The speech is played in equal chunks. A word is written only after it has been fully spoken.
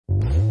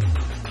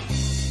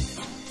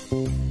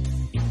சமயத்துக்கு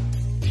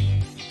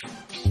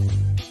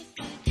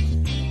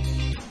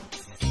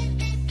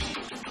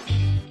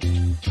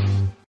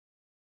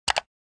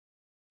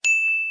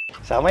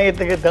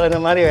தகுந்த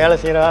மாதிரி வேலை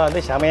செய்கிறவங்க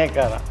வந்து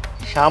சமயக்காரன்.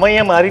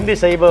 சமயம் அறிந்து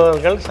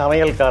செய்பவர்கள்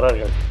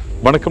சமையல்காரர்கள்.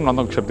 வணக்கம், நான்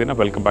தான் Shabdina.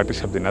 Welcome back to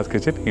Shabdina's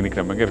kitchen. இன்றைக்கி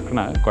நம்ம எங்கே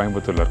இருக்குன்னா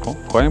கோயம்புத்தூரில் இருக்கோம்.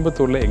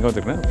 கோயம்புத்தூரில் எங்கே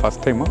வந்துருக்குன்னா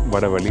ஃபஸ்ட் டைமாக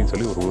வடவள்ளின்னு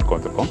சொல்லி ஒரு ஊருக்கு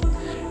வந்திருக்கோம்.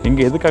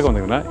 இங்கே எதுக்காக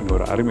வந்திங்கன்னா இங்கே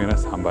ஒரு அருமையான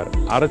சாம்பார்,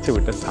 அரைச்சி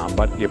விட்ட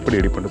சாம்பார் எப்படி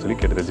ரெடி பண்ண சொல்லி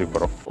கேட்டு தெரிஞ்சுக்க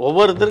போகிறோம்.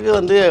 ஒவ்வொருத்தருக்கு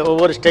வந்து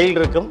ஒவ்வொரு ஸ்டைல்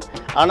இருக்கும்.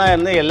 ஆனால்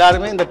வந்து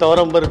எல்லாருமே இந்த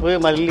துவரம்பருப்பு,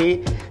 மல்லி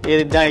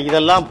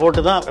இதெல்லாம்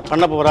போட்டு தான்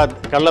பண்ண போகிறா.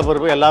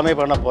 கடலைப்பருப்பு எல்லாமே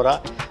பண்ண போகிறா.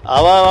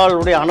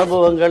 அவளுடைய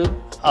அனுபவங்கள்,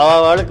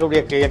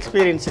 அவளுக்குடைய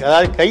எக்ஸ்பீரியன்ஸ்,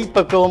 அதாவது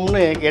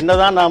கைப்பக்குவம்னு என்ன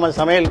தான் நாம்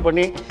சமையல்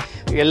பண்ணி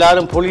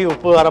எல்லாரும் புளி,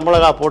 உப்பு,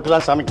 வரமிளகா போட்டு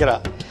தான் சமைக்கிறா.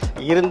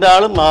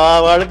 இருந்தாலும்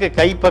அவளுக்கு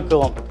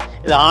கைப்பக்குவம்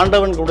இது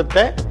ஆண்டவன் கொடுத்த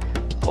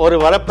ஒரு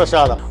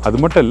வரப்பிரசாதம். அது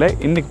மட்டும் இல்லை,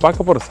 இன்றைக்கி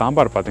பார்க்க போகிற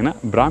சாம்பார்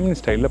பார்த்திங்கன்னா பிராமின்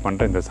ஸ்டைலில்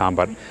பண்ணுற இந்த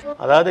சாம்பார்.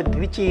 அதாவது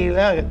திருச்சியில்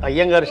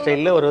ஐயங்கார்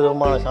ஸ்டைலில் ஒரு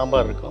விதமான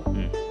சாம்பார் இருக்கும்.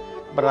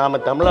 இப்போ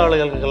நாம் தமிழ்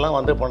ஆளுகளுக்கெல்லாம்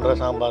வந்து பண்ணுற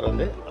சாம்பார்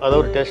வந்து அது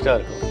ஒரு டேஸ்ட்டாக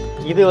இருக்கும்.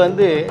 இது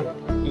வந்து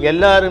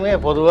எல்லாருமே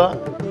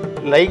பொதுவாக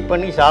லைக்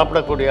பண்ணி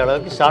சாப்பிடக்கூடிய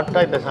அளவுக்கு சாப்பிட்டா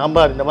இந்த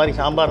சாம்பார், இந்த மாதிரி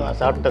சாம்பார் நான்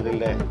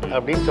சாப்பிட்டதில்லை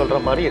அப்படின்னு சொல்கிற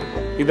மாதிரி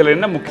இருக்கும். இதில்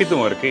என்ன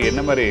முக்கியத்துவம் இருக்குது,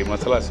 என்ன மாதிரி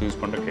மசாலாஸ் யூஸ்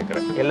பண்ணுற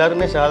கேட்குறேன்.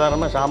 எல்லாருமே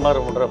சாதாரணமாக சாம்பார்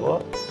பண்ணுறப்போ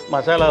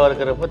மசாலா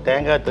வறுக்கிறப்போ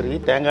தேங்காய் துருவி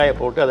தேங்காயை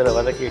போட்டு அதில்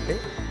வதக்கிட்டு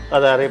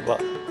அதை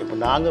அரைப்போம். இப்போ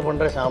நாங்கள்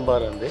பண்ணுற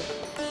சாம்பார் வந்து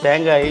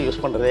தேங்காயை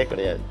யூஸ் பண்ணுறதே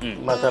கிடையாது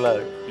மசாலா.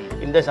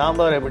 இந்த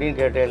சாம்பார் எப்படின்னு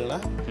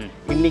கேட்டேன்னா,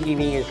 இன்றைக்கி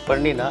நீங்கள்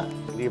பண்ணினா,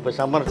 இது இப்போ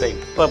சம்மர்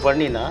டைம், இப்போ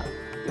பண்ணினா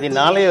இது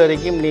நாளைய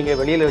வரைக்கும் நீங்கள்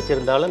வெளியில்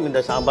வச்சுருந்தாலும் இந்த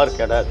சாம்பார்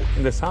கெடாது.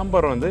 இந்த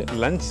சாம்பார் வந்து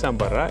லஞ்ச்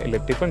சாம்பாரா இல்லை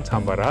டிஃபன்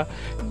சாம்பாரா?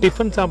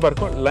 டிஃபன்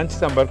சாம்பாருக்கும் லஞ்ச்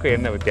சாம்பாருக்கும்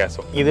என்ன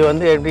வித்தியாசம்? இது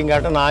வந்து எப்படின்னு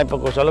கேட்டால், நான்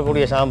இப்போ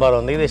சொல்லக்கூடிய சாம்பார்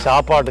வந்து இது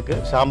சாப்பாட்டுக்கு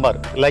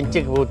சாம்பார்,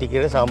 லஞ்சுக்கு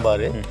ஊற்றிக்கிற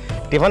சாம்பார்.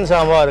 டிஃபன்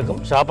சாம்பாருக்கும்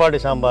சாப்பாடு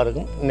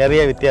சாம்பாருக்கும்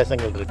நிறைய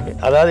வித்தியாசங்கள் இருக்குது.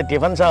 அதாவது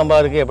டிஃபன்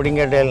சாம்பாருக்கு எப்படின்னு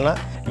கேட்டேன்னா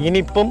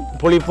இனிப்பும்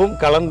புளிப்பும்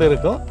கலந்து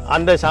இருக்கும்.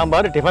 அந்த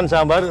சாம்பார் டிஃபன்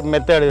சாம்பார்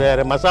மெத்தடு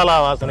வேறு, மசாலா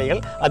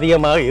வாசனைகள்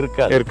அதிகமாக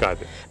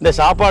இருக்காது. இந்த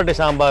சாப்பாட்டு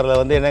சாம்பாரில்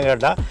வந்து என்ன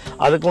கேட்டால்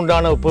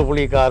அதுக்குண்டான உப்பு,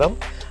 புளி, காரம்,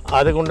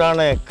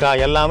 அதுக்குண்டான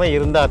எல்லாமே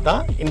இருந்தால்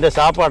தான் இந்த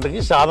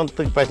சாப்பாட்டுக்கு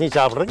சாதத்துக்கு பசி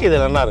சாப்பிட்றதுக்கு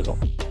இது நல்லா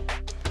இருக்கும்.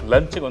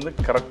 லஞ்சுக்கு வந்து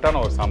கரெக்டான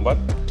ஒரு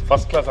சாம்பார்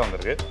ஃபஸ்ட் கிளாஸாக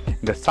வந்திருக்கு.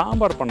 இந்த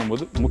சாம்பார்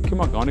பண்ணும்போது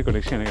முக்கியமாக கவனிக்க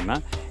விஷயம் என்னன்னா,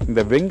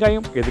 இந்த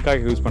வெங்காயம் எதுக்காக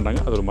யூஸ் பண்ணுறாங்க,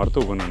 அது ஒரு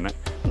மருத்துவ குணம் என்ன.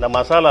 இந்த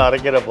மசாலா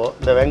அரைக்கிறப்போ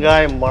இந்த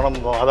வெங்காயம் மணம்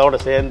அதோடு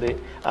சேர்ந்து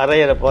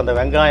அரைகிறப்போ அந்த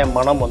வெங்காயம்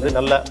மணம் வந்து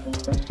நல்லா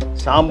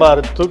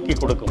சாம்பார் தூக்கி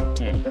கொடுக்கும்.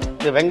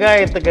 இந்த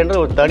வெங்காயத்துக்கென்று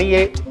ஒரு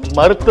தனியே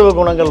மருத்துவ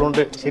குணங்கள்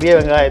உண்டு சிறிய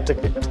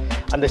வெங்காயத்துக்கு.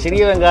 அந்த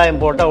சிறிய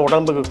வெங்காயம் போட்டால்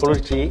உடம்புக்கு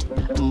குளிர்ச்சி,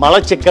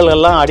 மலச்சிக்கல்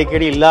எல்லாம்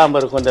அடிக்கடி இல்லாமல்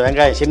இருக்கும். இந்த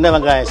வெங்காயம், சின்ன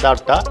வெங்காயம்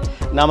சாப்பிட்டா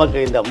நமக்கு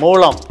இந்த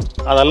மூலம்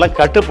அதெல்லாம்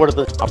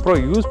கட்டுப்படுத்துது. அப்புறம்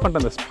யூஸ் பண்ணுற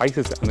அந்த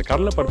ஸ்பைசஸ், அந்த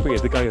கடலைப்பருப்பு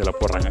எதுக்காக இதில்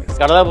போடுறாங்க?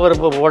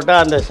 கடலைப்பருப்பு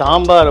போட்டால் அந்த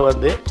சாம்பார்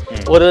வந்து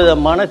ஒரு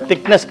விதமான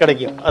திக்னஸ்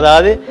கிடைக்கும்,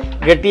 அதாவது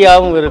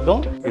கெட்டியாகவும்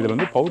இருக்கும். இதில்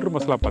வந்து பவுடர்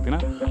மசாலா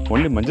பார்த்தீங்கன்னா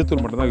ஒன்லி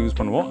மஞ்சத்தூள் மட்டும் தான் யூஸ்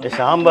பண்ணுவோம். இந்த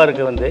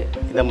சாம்பாருக்கு வந்து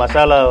இந்த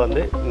மசாலா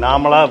வந்து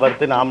நாமளாக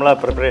வறுத்து நாமளாக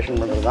ப்ரிப்பரேஷன்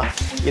பண்ணுறது தான்.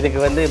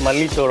 இதுக்கு வந்து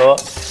மல்லித்தூளோ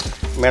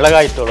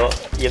மிளகாய்த்தூளோ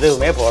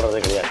எதுவுமே போடுறது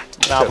கிடையாது.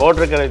 நான்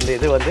போட்டிருக்கிற இந்த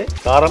இது வந்து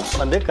காரம்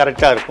வந்து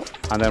கரெக்டாக இருக்கும்.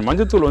 அந்த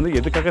மஞ்சத்தூள் வந்து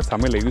எதுக்காக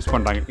சமையலில் யூஸ்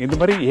பண்ணுறாங்க, இந்த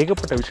மாதிரி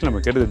ஏகப்பட்ட விஷயம்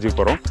நம்ம கேட்டு தெரிஞ்சுக்க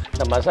போகிறோம்.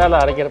 இந்த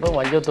மசாலா அரைக்கிறப்ப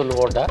மஞ்சத்தூள்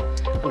போட்டால்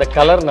அந்த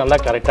கலர் நல்லா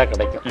கரெக்டாக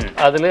கிடைக்கும்.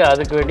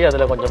 அதுக்கு வேண்டி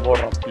அதில் கொஞ்சம்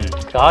போடுறோம்.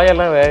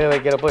 காயெல்லாம் வேக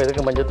வைக்கிறப்போ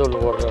எதுக்கு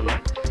மஞ்சத்தூள் போடுறோம்னா,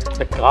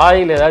 இந்த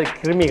காயில் ஏதாவது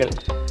கிருமிகள்,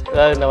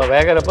 அதாவது நம்ம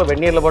வேகிறப்போ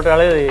வெந்நீரில்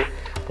போட்டாலே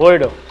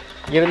போயிடும்.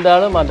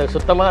 இருந்தாலும் அந்த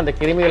சுத்தமாக அந்த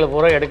கிருமிகளை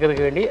பூரா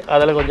எடுக்கிறதுக்கு வேண்டி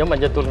அதில் கொஞ்சம்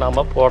மஞ்சத்தூள் நாம்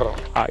போடுறோம்.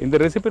 இந்த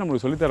ரெசிபி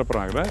நம்மளுக்கு சொல்லி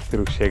தரப்போகிறாங்க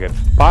திரு சேகர்.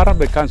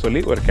 பாரம்பரிக்கான்னு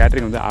சொல்லி ஒரு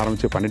கேட்டரிங் வந்து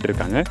ஆரம்பித்து பண்ணிட்டு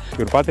இருக்காங்க.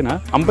 இவர் பார்த்தீங்கன்னா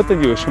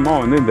 55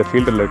 வருஷமாக வந்து இந்த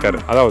ஃபீல்டில் இருக்கார்.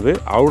 அதாவது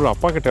அவர்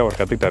அப்பா கிட்ட அவர்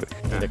கற்றுக்கிட்டார்.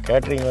 இந்த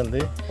கேட்டரிங்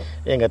வந்து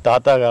எங்கள்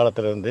தாத்தா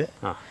காலத்துலேருந்து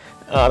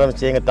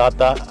ஆரம்பித்து, எங்கள்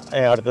தாத்தா,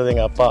 அடுத்தது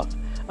எங்கள் அப்பா,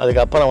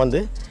 அதுக்கப்புறம்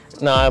வந்து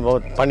நான் இப்போ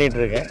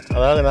பண்ணிகிட்ருக்கேன்.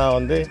 அதாவது நான்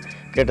வந்து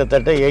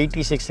கிட்டத்தட்ட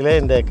 86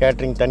 இந்த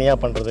கேட்ரிங் தனியாக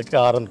பண்ணுறதுக்கு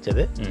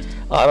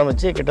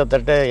ஆரம்பித்து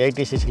கிட்டத்தட்ட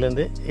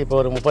 86லேருந்து இப்போ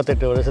ஒரு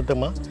 38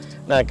 வருஷத்துமாக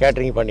நான்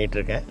கேட்ரிங்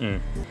பண்ணிகிட்ருக்கேன்.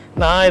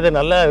 நான் இதை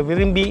நல்லா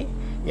விரும்பி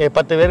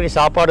 10 பேருக்கு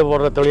சாப்பாடு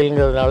போடுற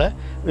தொழிலுங்கிறதுனால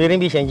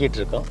விரும்பி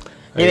செஞ்சிட்ருக்கோம்.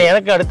 இது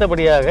எனக்கு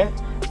அடுத்தபடியாக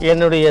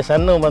என்னுடைய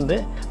சன்னும் வந்து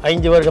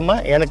 5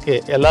 வருஷமாக எனக்கு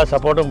எல்லா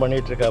சப்போர்ட்டும்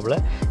பண்ணிகிட்ருக்காப்புல.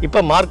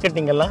 இப்போ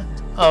மார்க்கெட்டிங் எல்லாம்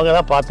அவங்க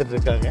தான்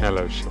பார்த்துட்ருக்காங்க. நல்ல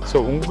விஷயம். ஸோ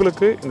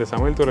உங்களுக்கு இந்த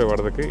சமையல் துறை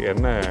வர்றதுக்கு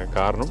என்ன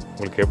காரணம்,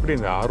 உங்களுக்கு எப்படி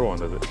இந்த ஆர்வம்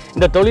வந்தது?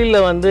 இந்த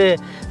தொழிலில் வந்து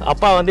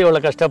அப்பா வந்து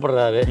இவ்வளோ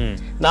கஷ்டப்படுறாரு,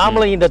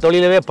 நாமளும் இந்த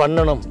தொழிலவே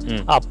பண்ணணும்,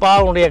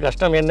 அப்பாவுடைய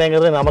கஷ்டம்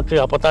என்னங்கிறது நமக்கு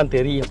அப்போ தான்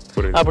தெரியும்.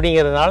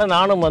 அப்படிங்கிறதுனால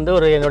நானும் வந்து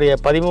என்னுடைய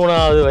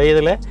 13வது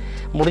வயதில்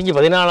முடிஞ்சு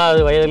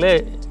 14வது வயதில்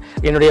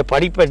என்னுடைய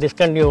படிப்பை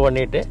டிஸ்கன்டினியூ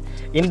பண்ணிவிட்டு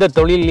இந்த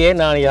தொழிலையே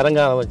நான் இறங்க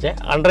ஆரம்பித்தேன்.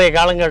 அன்றைய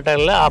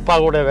காலகட்டத்தில் அப்பா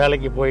கூட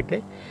வேலைக்கு போயிட்டு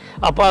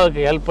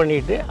அப்பாவுக்கு ஹெல்ப்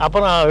பண்ணிவிட்டு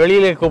அப்புறம்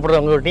வெளியில்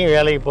கூப்பிட்றவங்ககிட்டையும்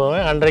வேலைக்கு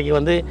போவேன். அன்றைக்கு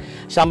வந்து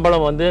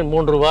சம்பளம் வந்து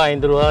 3 ரூபா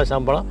 5 ரூபா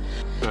சம்பளம்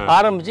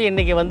ஆரம்பித்து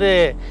இன்றைக்கி வந்து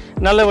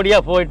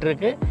நல்லபடியாக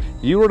போயிட்டுருக்கு.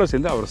 இவரோட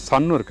சேர்ந்து அவர்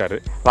சன்னும் இருக்கார்.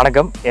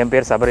 வணக்கம், என்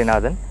பேர்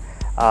சபரிநாதன்.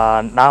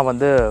 நான்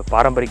வந்து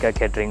பாரம்பரிக்கா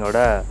கேட்ரிங்கோட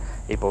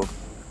இப்போது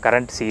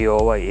கரண்ட்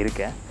சிஇஓவாக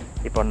இருக்கேன்.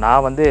 இப்போ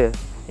நான் வந்து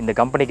இந்த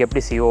கம்பெனிக்கு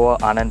எப்படி சிஓ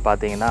ஆனேன்னு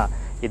பார்த்தீங்கன்னா,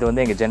 இது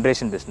வந்து எங்கள்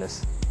ஜென்ரேஷன் பிஸ்னஸ்.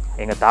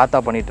 எங்கள் தாத்தா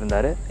பண்ணிகிட்டு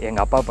இருந்தார்,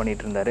 எங்கள் அப்பா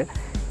பண்ணிகிட்டு இருந்தார்.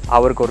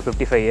 அவருக்கு ஒரு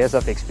 55 years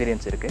ஆஃப்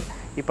எக்ஸ்பீரியன்ஸ் இருக்குது.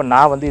 இப்போ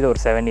நான் வந்து இது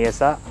ஒரு 7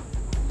 years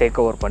டேக்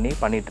ஓவர்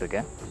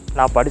பண்ணிகிட்ருக்கேன்.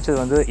 நான் படித்தது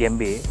வந்து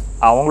MBA.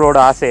 அவங்களோட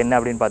ஆசை என்ன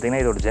அப்படின்னு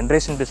பார்த்தீங்கன்னா, இது ஒரு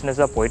ஜென்ரேஷன்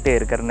பிஸ்னஸாக போயிட்டே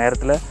இருக்கிற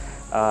நேரத்தில்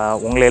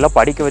உங்களையெல்லாம்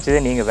படிக்க வச்சதே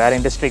நீங்கள் வேறு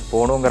இண்டஸ்ட்ரிக்கு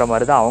போகணுங்கிற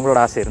மாதிரி தான் அவங்களோட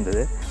ஆசை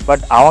இருந்தது.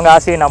 பட் அவங்க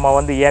ஆசையை நம்ம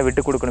வந்து ஏன்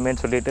விட்டு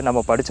கொடுக்கணுமேன்னு சொல்லிட்டு நம்ம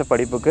படித்த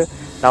படிப்புக்கு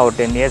நான் ஒரு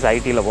 10 years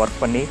ஐடியில் ஒர்க்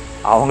பண்ணி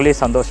அவங்களே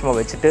சந்தோஷமாக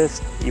வச்சுட்டு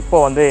இப்போ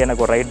வந்து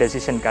எனக்கு ஒரு ரைட்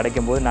டெசிஷன்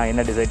கிடைக்கும்போது நான்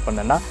என்ன டிசைட்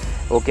பண்ணேன்னா,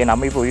 ஓகே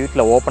நம்ம இப்போ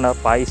வீட்டில்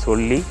ஓப்பனப் ஆகி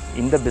சொல்லி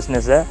இந்த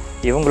பிஸ்னஸை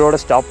இவங்களோட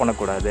ஸ்டாப்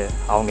பண்ணக்கூடாது.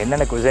 அவங்க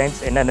என்னென்ன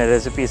குசைன்ஸ் என்னென்ன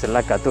ரெசிபீஸ்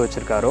எல்லாம் கற்று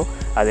வச்சுருக்காரோ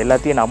அது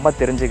எல்லாத்தையும் நம்ம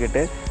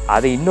தெரிஞ்சுக்கிட்டு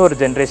அதை இன்னொரு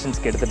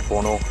ஜென்ரேஷன்ஸ்க்கு எடுத்துகிட்டு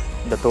போகணும்.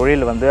 இந்த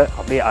தொழில் வந்து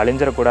அப்படியே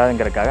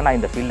அழிஞ்சிடக்கூடாதுங்கிறதுக்காக நான்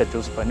இந்த ஃபீல்டை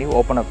சூஸ் பண்ணி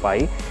ஓப்பனப்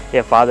ஆகி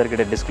என்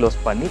ஃபாதர்கிட்ட டிஸ்க்ளோஸ்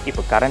பண்ணி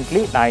இப்போ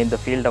கரண்ட்லி நான் இந்த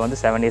ஃபீல்டை வந்து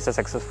 7 years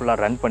சக்ஸஸ்ஃபுல்லாக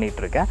ரன்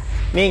பண்ணிகிட்ருக்கேன்.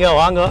 நீங்கள்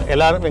வாங்க,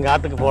 எல்லோரும் எங்கள்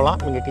ஆற்றுக்கு போகலாம்.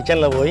 நீங்கள்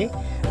கிச்சனில் போய்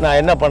நான்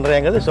என்ன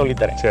பண்ணுறேங்கிறது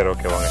சொல்லித்தரேன். சரி,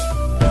 ஓகே, வாங்க.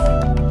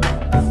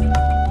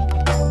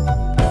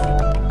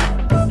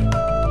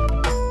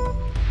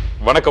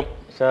 வணக்கம்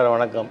சார்.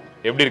 வணக்கம்.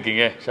 எப்படி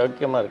இருக்கீங்க?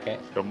 சௌக்கியமாக இருக்கேன்.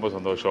 ரொம்ப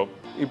சந்தோஷம்.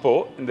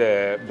 இப்போது இந்த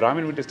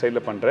பிராமின் வீட்டு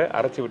ஸ்டைலில் பண்ணுற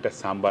அரைச்சி விட்ட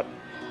சாம்பார்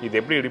இது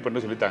எப்படி ரெடி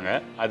பண்ணு சொல்லித்தாங்க.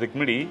 அதுக்கு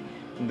முன்னாடி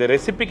இந்த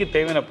ரெசிபிக்கு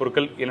தேவையான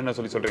பொருட்கள் என்னென்ன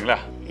சொல்கிறீங்களா?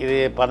 இது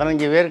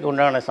 15 பேருக்கு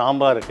உண்டான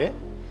சாம்பாருக்கு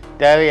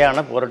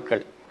தேவையான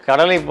பொருட்கள்: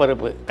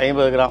 கடலைப்பருப்பு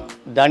 50 கிராம்,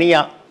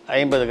 தனியா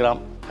 50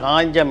 கிராம்,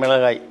 காஞ்ச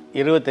மிளகாய்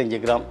 25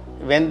 கிராம்,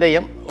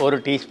 வெந்தயம்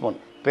 1 டீஸ்பூன்,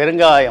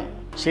 பெருங்காயம்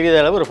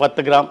சிறிதளவு ஒரு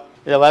 10 கிராம்.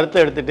 இதை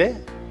வறுத்து எடுத்துகிட்டு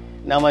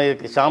நம்ம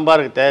இதுக்கு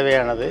சாம்பாருக்கு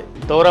தேவையானது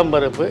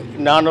துவரம்பருப்பு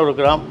 400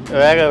 கிராம்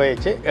வேக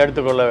வச்சு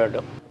எடுத்துக்கொள்ள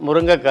வேண்டும்.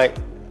 முருங்கைக்காய்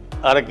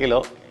 1/2 கிலோ,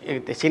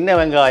 சின்ன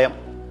வெங்காயம்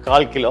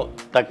 1/4 கிலோ,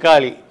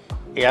 தக்காளி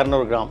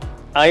 200 கிராம்,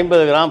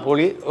 50 கிராம்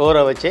புளி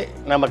ஊற வச்சு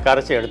நம்ம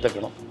கரைச்சி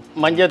எடுத்துக்கணும்.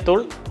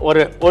 மஞ்சத்தூள்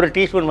ஒரு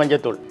டீஸ்பூன்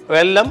மஞ்சத்தூள்,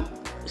 வெல்லம்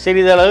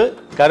சிறிதளவு,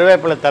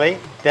 கருவேப்பிலை தழை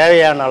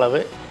தேவையான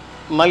அளவு,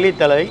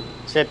 மல்லித்தழை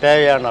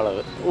தேவையான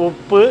அளவு,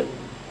 உப்பு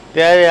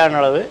தேவையான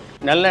அளவு,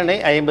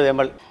 நல்லெண்ணெய் 50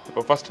 ml.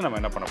 இப்போ ஃபஸ்ட்டு நம்ம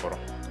என்ன பண்ண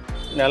போகிறோம்?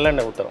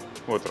 நல்லெண்ணெய்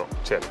ஊற்றுறோம்.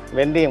 சரி.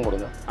 வெந்தயம்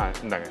கொடுங்க.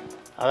 இந்தாங்க.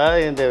 அதாவது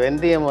இந்த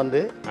வெந்தயம்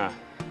வந்து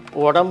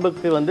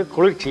உடம்புக்கு வந்து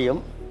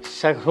குளிர்ச்சியும்,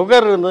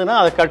 சுகர் இருந்ததுன்னா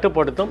அதை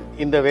கட்டுப்படுத்தும்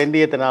இந்த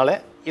வெந்தயத்தினால.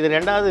 இது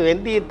ரெண்டாவது,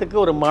 வெந்தயத்துக்கு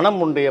ஒரு மனம்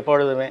உண்டு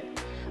எப்பொழுதுமே.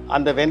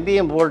 அந்த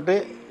வெந்தயம் போட்டு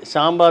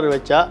சாம்பார்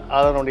வச்சா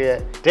அதனுடைய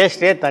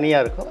டேஸ்ட்டே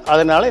தனியாக இருக்கும்.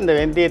 அதனால் இந்த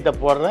வெந்தயத்தை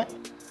போடுறேன்.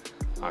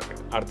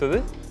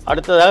 ஓகே.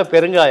 அடுத்ததாக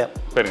பெருங்காயம்.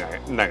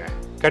 இந்தாங்க.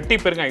 கட்டி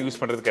பெருங்காயம் யூஸ்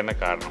பண்ணுறதுக்கு என்ன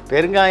காரணம்?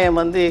 பெருங்காயம்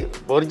வந்து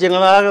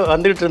ஒரிஜினலாக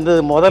வந்துகிட்டு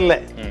இருந்தது முதல்ல.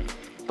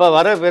 இப்போ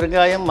வர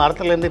பெருங்காயம்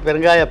மரத்துலேருந்து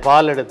பெருங்காய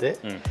பால் எடுத்து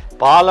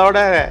பாலோட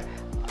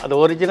அது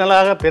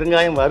ஒரிஜினலாக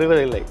பெருங்காயம்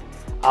வருவதில்லை.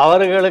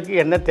 அவர்களுக்கு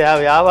என்ன தேவை,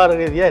 வியாபார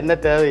ரீதியாக என்ன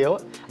தேவையோ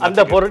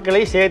அந்த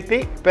பொருட்களை சேர்த்து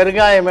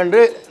பெருங்காயம்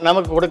என்று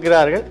நமக்கு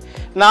கொடுக்கிறார்கள்.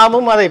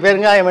 நாமும் அதை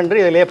பெருங்காயம்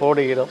என்று இதிலே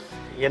போடுகிறோம்.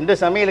 எந்த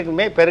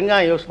சமையலுக்குமே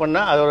பெருங்காயம் யூஸ்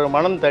பண்ணால் அது ஒரு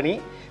மனம் தனி.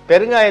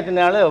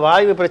 பெருங்காயத்தினால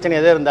வாயு பிரச்சனை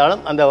எது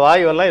இருந்தாலும் அந்த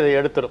வாயுவெல்லாம் இதை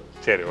எடுத்துடும்.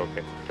 சரி,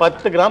 ஓகே.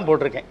 10 கிராம்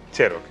போட்டிருக்கேன்.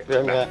 சரி, ஓகே.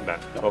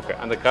 ஓகே.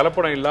 அந்த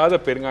கலப்படம் இல்லாத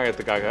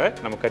பெருங்காயத்துக்காக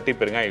நம்ம கட்டி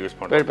பெருங்காயம் யூஸ்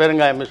பண்ணுறோம்.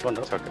 பெருங்காயம் யூஸ்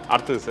பண்ணுறோம். ஓகே.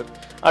 அடுத்தது சார்?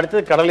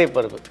 அடுத்தது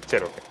கடலைப்பருப்பு.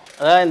 சரி, ஓகே.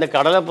 அதாவது இந்த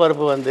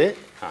கடலைப்பருப்பு வந்து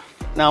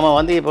நாம்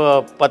வந்து இப்போ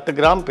 10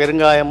 கிராம்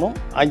பெருங்காயமும்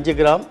 5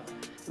 கிராம்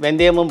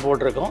வெந்தயமும்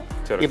போட்டிருக்கோம்.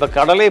 இப்போ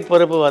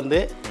கடலைப்பருப்பு வந்து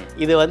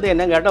இது வந்து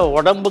என்ன கேட்டால்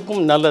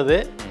உடம்புக்கும் நல்லது.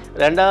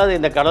 ரெண்டாவது,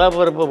 இந்த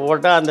கடலைப்பருப்பு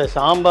போட்டால் அந்த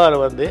சாம்பார்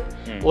வந்து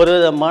ஒரு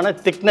விதமான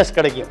திக்னஸ்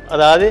கிடைக்கும்,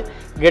 அதாவது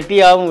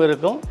கெட்டியாகவும்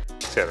இருக்கும்.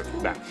 சரி.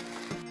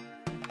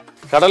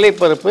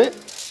 கடலைப்பருப்பு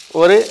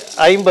ஒரு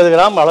 50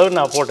 கிராம் அளவு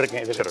நான்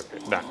போட்டிருக்கேன்.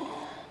 இது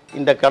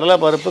இந்த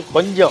கடலைப்பருப்பு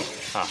கொஞ்சம்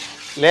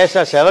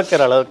லேசாக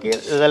செவக்கிற அளவுக்கு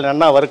இதில்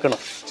நல்லா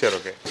வறுக்கணும். சரி,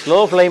 ஓகே. ஸ்லோ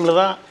ஃப்ளேமில்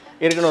தான்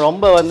இருக்கணும்.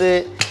 ரொம்ப வந்து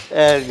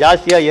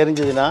ஜாஸ்தியாக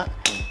எரிஞ்சுதுன்னா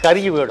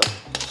கருகி போயிடும்.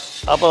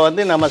 அப்போ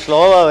வந்து நம்ம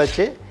ஸ்லோவாக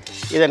வச்சு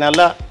இதை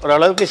நல்லா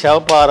ஓரளவுக்கு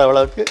செவப்பாகிற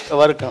அளவுக்கு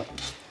வறுக்கணும்.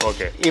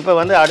 ஓகே. இப்போ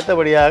வந்து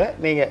அடுத்தபடியாக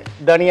நீங்கள்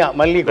தனியா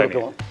மல்லி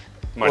கொடுக்கணும்.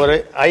 ஒரு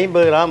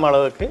 50 கிராம்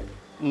அளவுக்கு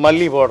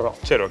மல்லி போடுறோம்.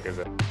 சரி, ஓகே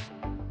சார்.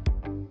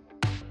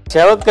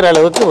 செவக்கிற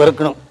அளவுக்கு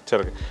வறுக்கணும்.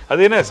 சரி, ஓகே.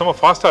 அது என்ன சும்மா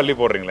ஃபாஸ்ட்டாக அள்ளி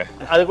போடுறீங்களே?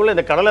 அதுக்குள்ளே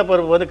இந்த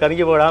கடலைப்பருப்பு வந்து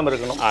கருகி போடாமல்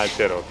இருக்கணும்.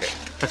 சரி, ஓகே.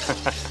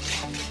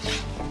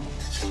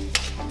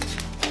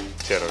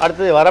 சரி.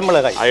 அடுத்தது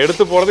வரமிளகாய்.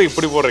 எடுத்து போகிறது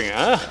இப்படி போடுறீங்க?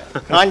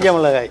 காஞ்ச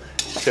மிளகாய்.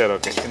 சரி,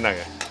 ஓகே.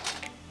 இந்தாங்க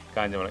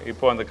காஞ்ச மிளகாய்.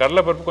 இப்போ அந்த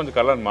கடலைப்பருப்பு கொஞ்சம்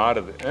கலர்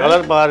மாறுது.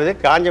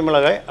 காஞ்ச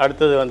மிளகாய்.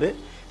 அடுத்தது வந்து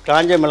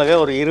காஞ்ச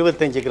மிளகாய் ஒரு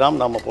 25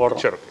 கிராம் நம்ம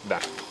போடுறோம். சரி,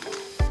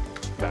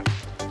 ஓகே.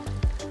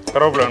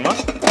 கருவேப்பிலை வேணுமா?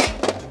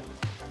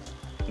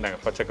 இந்தாங்க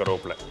பச்சை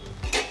கருவேப்பிலை.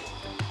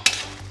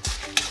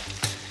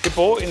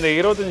 இப்போது இந்த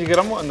 25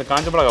 கிராம் அந்த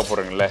காஞ்ச மிளகாய்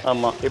போடுறீங்களே?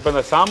 ஆமாம். இப்போ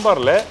இந்த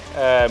சாம்பாரில்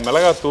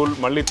மிளகாத்தூள்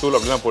மல்லித்தூள்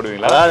அப்படிலாம்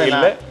போடுவீங்களா?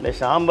 இல்லை, இந்த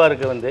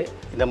சாம்பாருக்கு வந்து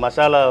இந்த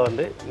மசாலா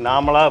வந்து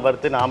நாமளாக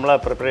வறுத்து நாமளாக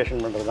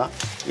ப்ரிப்பரேஷன் பண்ணுறது தான்.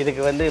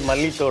 இதுக்கு வந்து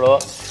மல்லித்தூளோ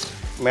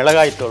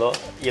மிளகாய்த்தூளோ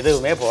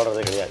எதுவுமே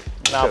போடுறது கிடையாது.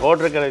 நான்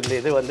போட்டிருக்கிற இந்த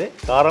இது வந்து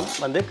காரம்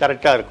வந்து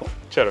கரெக்டாக இருக்கும்.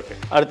 சரி, ஓகே.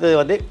 அடுத்தது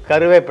வந்து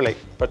கருவேப்பிலை.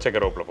 பச்சை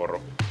கருவேப்பிலை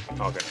போடுறோம்.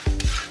 ஓகே.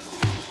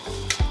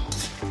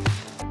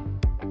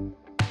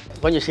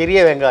 கொஞ்சம்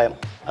சிறிய வெங்காயம்,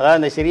 அதாவது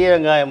இந்த சிறிய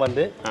வெங்காயம்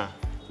வந்து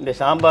இந்த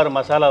சாம்பார்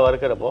மசாலா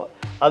வறுக்கிறப்போ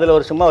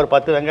அதில் சும்மா ஒரு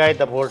 10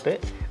 வெங்காயத்தை போட்டு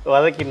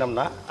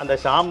வதக்கினோம்னா அந்த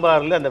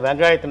சாம்பாரில் அந்த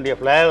வெங்காயத்தினுடைய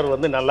ஃப்ளேவர்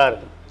வந்து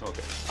நல்லாயிருக்கும்.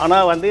 ஓகே.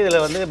 ஆனால் வந்து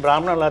இதில் வந்து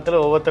பிராமண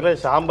நாட்டில்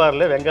ஒவ்வொருத்தரும்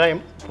சாம்பாரில்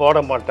வெங்காயம்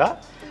போட மாட்டா.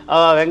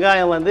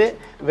 வெங்காயம் வந்து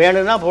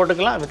வேணும்னா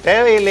போட்டுக்கலாம்,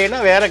 தேவையில்லைன்னா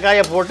வேறு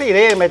காயை போட்டு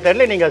இதே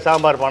மெத்தடில் நீங்கள்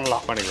சாம்பார்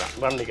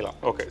பண்ணிக்கலாம்.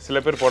 ஓகே. சில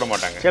பேர் போட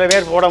மாட்டாங்க, சில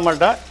பேர் போட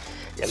மாட்டா.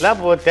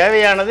 எல்லாம்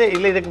தேவையானது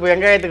இல்லை, இதுக்கு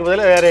வெங்காயத்துக்கு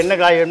பதிலாக வேறு என்ன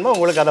காய் வேணுமோ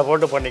உங்களுக்கு அதை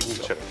போட்டு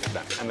பண்ணிக்கணும். சரி.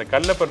 அந்த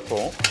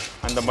கடலைப்பருப்பும்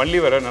அந்த மல்லி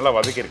வர நல்லா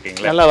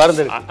வதக்கிருக்கீங்களா? நல்லா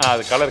வறுந்துருக்கு.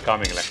 அது கலர்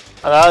காமிங்களேன்.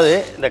 அதாவது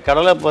இந்த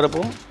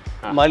கடலைப்பருப்பும்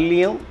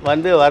மல்லியும்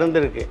வந்து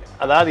வறுந்துருக்கு.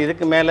 அதாவது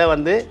இதுக்கு மேலே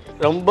வந்து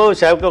ரொம்பவும்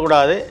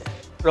செவக்கக்கூடாது,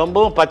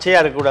 ரொம்பவும்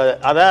பச்சையாக இருக்கக்கூடாது.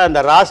 அதாவது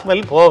அந்த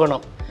ராஸ்மெல்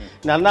போகணும்.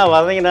 நல்லா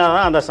வதங்கினா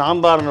தான் அந்த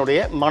சாம்பாரினுடைய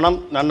மனம்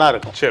நல்லா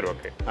இருக்கும். சரி.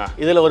 ஓகே.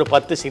 இதில் ஒரு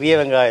 10 சிறிய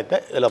வெங்காயத்தை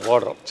இதில்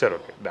போடுறோம். சரி.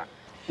 ஓகே.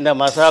 இந்த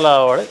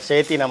மசாலாவோட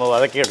சேர்த்து நம்ம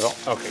வதக்கிடுறோம்.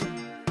 ஓகே.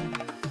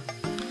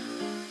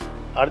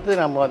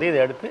 அடுத்து நம்ம வந்து இதை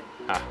எடுத்து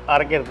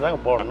அரைக்கிறது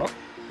தான் போடணும்.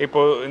 இப்போ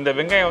இந்த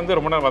வெங்காயம் வந்து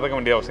ரொம்ப நேரம் வதக்க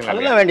வேண்டிய அவசியம் இல்லை.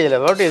 அதெல்லாம் வேண்டியதில்லை.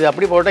 போட்டு இது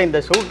அப்படி போட்டால் இந்த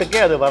சூட்டுக்கே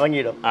அது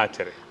வதங்கிடும்.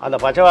 சரி. அந்த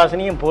பச்சை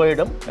வாசனையும்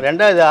போயிடும்.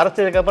 ரெண்டாவது இது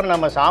அரைச்சதுக்கப்புறம்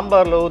நம்ம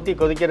சாம்பாரில் ஊற்றி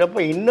கொதிக்கிறப்போ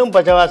இன்னும்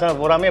பச்சை வாசனை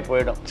பூராமே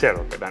போயிடும். சரி.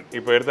 ஓகே.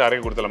 இப்போ எடுத்து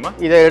அரைக்க கொடுத்துலாமா?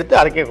 இதை எடுத்து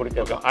அரைக்க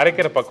கொடுத்துருக்கோம்.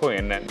 அரைக்கிற பக்குவம்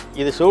என்ன?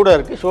 இது சூடாக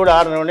இருக்குது. சூடு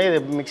ஆறினோடனே இது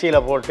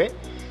மிக்சியில் போட்டு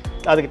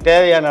அதுக்கு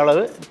தேவையான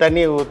அளவு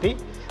தண்ணியை ஊற்றி,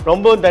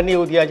 ரொம்பவும் தண்ணி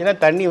ஊற்றியாச்சுன்னா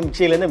தண்ணி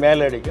மிக்சியிலேருந்து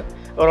மேலே அடிக்கும்.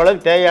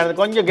 ஓரளவுக்கு தேவையானது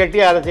கொஞ்சம்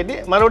கெட்டியாக அரைச்சிட்டு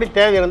மறுபடியும்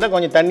தேவை இருந்தால்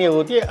கொஞ்சம் தண்ணியை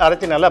ஊற்றி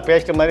அரைச்சி நல்லா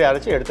பேஸ்ட்டு மாதிரி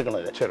அரைச்சி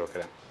எடுத்துக்கணும். இது சரி.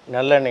 ஓகே.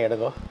 நல்லெண்ணெய்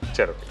எடுக்கும்.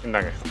 சரி.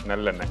 இந்தாங்க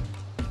நல்லெண்ணெய்.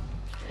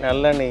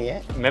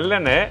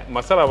 நல்லெண்ணெய்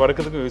மசாலா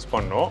வறுக்கிறதுக்கு யூஸ்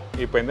பண்ணோம்.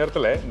 இப்போ இந்த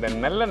இடத்துல இந்த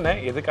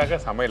நல்லெண்ணெய் எதுக்காக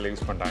சமையல்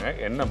யூஸ் பண்ணுறாங்க,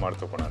 என்ன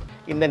மருத்துவ குணம்?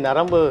 இந்த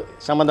நரம்பு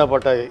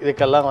சம்மந்தப்பட்ட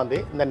இதுக்கெல்லாம் வந்து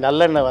இந்த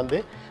நல்லெண்ணெய் வந்து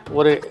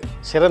ஒரு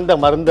சிறந்த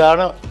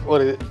மருந்தான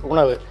ஒரு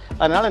உணவு.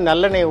 அதனால்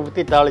நல்லெண்ணெயை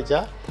ஊற்றி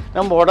தாளித்தா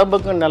நம்ம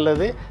உடம்புக்கும்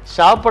நல்லது,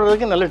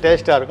 சாப்பிட்றதுக்கும் நல்ல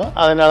டேஸ்ட்டாக இருக்கும்.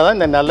 அதனால தான்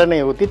இந்த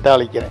நல்லெண்ணெயை ஊற்றி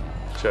தாளிக்கிறேன்.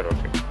 சரி.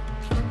 ஓகே.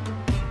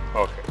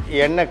 ஓகே.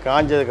 எண்ணெய்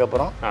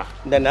காஞ்சதுக்கப்புறம்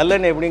இந்த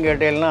நல்லெண்ணெய் எப்படின்னு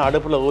கேட்டீங்கன்னா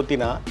அடுப்பில்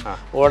ஊற்றினா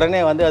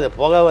உடனே வந்து அது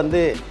புகை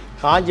வந்து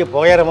காஞ்சி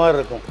புகையிற மாதிரி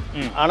இருக்கும்.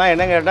 ஆனால்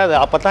என்ன கேட்டால் அது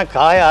அப்போ தான்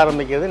காய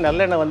ஆரம்பிக்கிறது.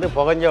 நல்லெண்ணெய் வந்து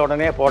புகைஞ்ச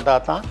உடனே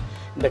போட்டால் தான்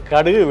இந்த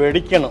கடுகு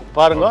வெடிக்கணும்.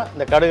 பாருங்க,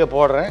 இந்த கடுகு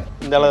போடுறேன்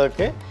இந்த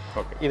அளவுக்கு.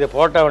 இது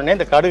போட்ட உடனே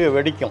இந்த கடுகு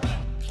வெடிக்கும்.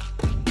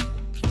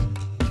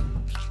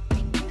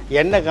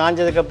 எண்ணெய்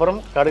காஞ்சதுக்கப்புறம்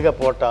கடுகை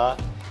போட்டால்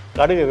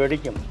கடுகு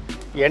வெடிக்கும்.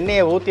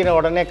 எண்ணெயை ஊற்றின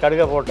உடனே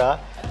கடுகை போட்டால்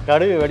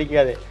கடுகு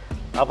வெடிக்காது.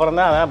 அப்புறம்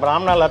தான்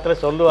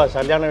பிராமணாலத்தில் சொல்லுவாள்,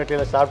 கல்யாண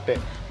வீட்டில் சாப்பிட்டு,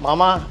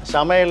 மாமா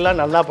சமையல்லாம்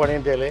நல்லா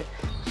பண்ணிட்டேன்,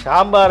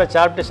 சாம்பாரை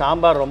சாப்பிட்டு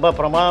சாம்பார் ரொம்ப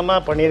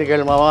பிரமாதமாக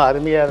பண்ணியிருக்கேள் மாமா,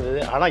 அருமையாக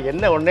இருந்தது, ஆனால்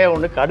என்ன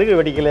ஒன்று கடுகு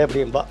வெடிக்கலை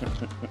அப்படின்பா.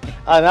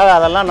 அதனால்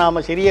அதெல்லாம்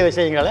நாம் சிறிய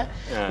விஷயங்களை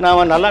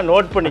நாம் நல்லா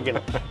நோட்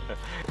பண்ணிக்கணும்.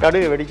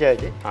 கடுகு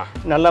வெடிச்சாச்சு,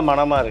 நல்ல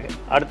மனமாக இருக்குது.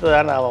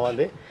 அடுத்ததாக நாம்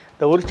வந்து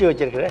இந்த உரிச்சி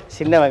வச்சுருக்கிற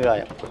சின்ன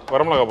வெங்காயம்.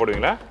 வரமிளகா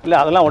போடுவீங்களா? இல்லை,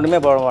 அதெல்லாம் ஒன்றுமே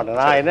போட மாட்டேன்.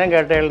 நான் என்னன்னு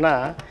கேட்டேன்னா,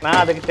 நான்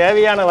அதுக்கு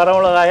தேவையான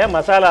வரமிளகாயை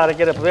மசாலா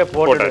அரைக்கிறப்பவே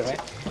போட்டுடுவேன்.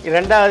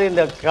 ரெண்டாவது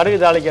இந்த கடுகு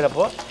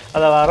தாளிக்கிறப்போ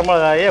அதை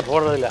வரமிளகாயே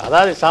போடுறதில்லை.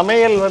 அதாவது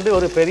சமையல் வந்து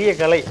ஒரு பெரிய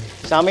கலை.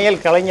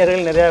 சமையல்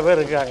கலைஞர்கள் நிறையா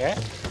பேர் இருக்காங்க.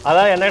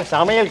 அதாவது என்ன,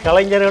 சமையல்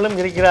கலைஞர்களும்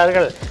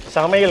இருக்கிறார்கள்,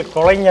 சமையல்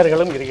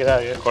கொலைஞர்களும்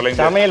இருக்கிறார்கள்.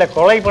 சமையலை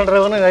கொலை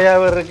பண்ணுறவனும் நிறையா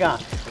பேர்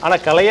இருக்கான்.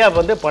 ஆனால் கலையாக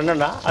வந்து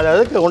பண்ணணும்னா அது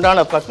அதுக்கு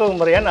உண்டான பக்குவ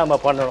முறையாக நம்ம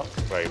பண்ணணும்.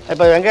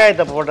 இப்போ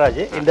வெங்காயத்தை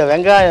போட்டாச்சு. இந்த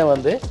வெங்காயம்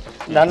வந்து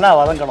நல்லா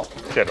வதங்கணும்.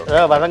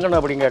 அதாவது வதங்கணும்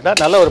அப்படின்னு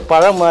கேட்டால் நல்ல ஒரு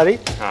பழம் மாதிரி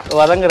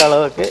வதங்குற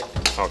அளவுக்கு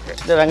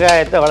இந்த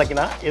வெங்காயத்தை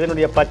வதக்கினா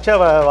இதனுடைய பச்சை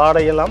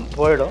வாடையெல்லாம்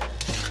போயிடும்.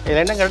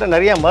 இதில் என்ன கேட்டால்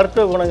நிறையா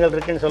மருத்துவ குணங்கள்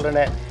இருக்குதுன்னு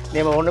சொல்கிறேனே.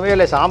 நம்ம ஒன்றுமே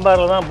இல்லை,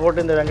 சாம்பாரில் தான்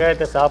போட்டு இந்த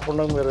வெங்காயத்தை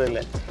சாப்பிட்ணுங்கிறது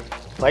இல்லை.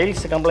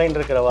 ஃபைல்ஸ் கம்ப்ளைண்ட்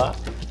இருக்கிறவா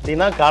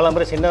தினம்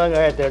காலம்பரை சின்ன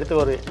வெங்காயத்தை எடுத்து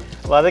ஒரு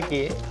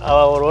வதக்கி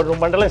ஒரு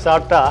மண்டலம்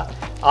சாப்பிட்டா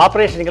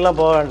ஆப்ரேஷனுக்கெல்லாம்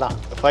போக வேண்டாம்.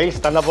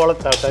 ஃபைல்ஸ் தன்னை போல்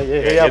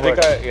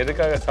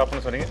எதுக்காக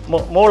சாப்பிட்ணுன்னு சொன்னீங்க?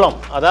 மூலம்,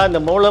 அதாவது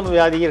இந்த மூலம்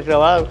வியாதி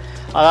இருக்கிறவா,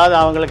 அதாவது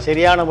அவங்களுக்கு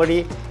சரியானபடி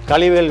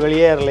கழிவுகள்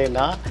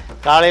வெளியேறலைன்னா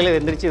காலையில்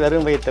எந்திரிச்சு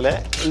வெறும் வயிற்றில்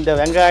இந்த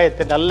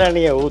வெங்காயத்தை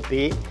நல்லெண்ணெயை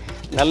ஊற்றி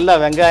நல்லா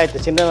வெங்காயத்தை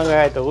சின்ன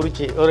வெங்காயத்தை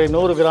உரித்து ஒரு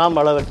 100 கிராம்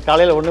அளவு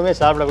காலையில் ஒன்றுமே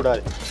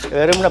சாப்பிடக்கூடாது.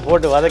 வெறும்னை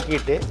போட்டு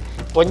வதக்கிட்டு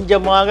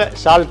கொஞ்சமாக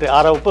சால்ட்டு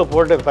அரை உப்பு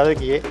போட்டு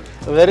வதக்கி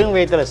வெறும்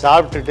வயிற்றில்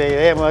சாப்பிட்டுட்டு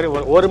இதே மாதிரி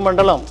ஒரு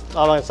மண்டலம்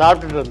அவன்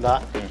சாப்பிட்டுட்டு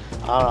இருந்தால்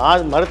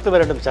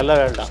மருத்துவரிடம் செல்ல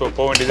வேண்டாம்.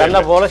 செல்ல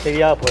போல்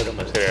சரியாக போயிடும்.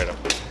 சரியாயிடும்.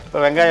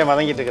 இப்போ வெங்காயம்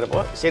வதங்கிட்டு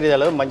இருக்கிறப்போ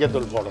சிறிதளவு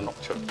மஞ்சத்தூள் போடணும்.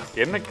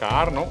 என்ன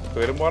காரணம்?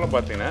 பெரும்பாலும்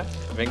பார்த்தீங்கன்னா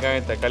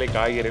வெங்காயம், தக்காளி,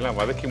 காய்கறிலாம்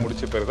வதக்கி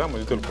முடிச்ச பிறகு தான்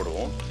மஞ்சத்தூள்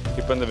போடுவோம்.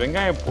 இப்போ இந்த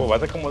வெங்காயம்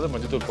வதக்கும் போது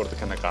மஞ்சத்தூள்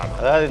போடுறதுக்கு என்ன காரணம்?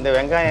 அதாவது இந்த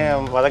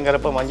வெங்காயம்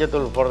வதங்குறப்போ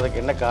மஞ்சத்தூள்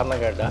போடுறதுக்கு என்ன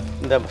காரணம் கேட்டால்,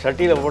 இந்த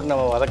சட்டியில் போட்டு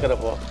நம்ம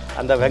வதக்கிறப்போ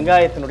அந்த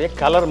வெங்காயத்தினுடைய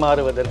கலர்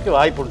மாறுவதற்கு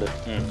வாய்ப்புண்டு.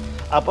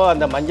 அப்போ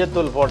அந்த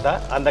மஞ்சத்தூள்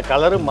போட்டால் அந்த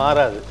கலரும்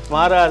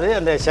மாறாது.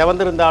 அந்த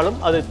செவந்திருந்தாலும்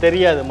அது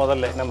தெரியாது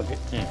முதல்ல நமக்கு.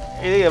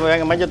 இது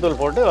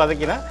மஞ்சத்தூள் போட்டு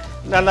வதக்கினா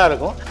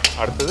நல்லாயிருக்கும்.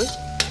 அடுத்தது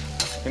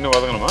இன்னும்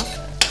வதங்கணுமா?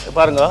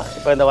 பாருங்க,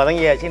 இப்போ இந்த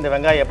வதங்கியாச்சு. இந்த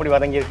வெங்காயம் எப்படி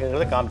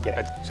வதங்கியிருக்குங்கிறத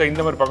காமிக்கிறேன். ஸோ இந்த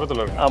மாதிரி பக்கத்தில்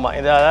இருக்கும். ஆமாம்,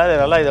 இது அதாவது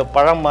நல்லா இது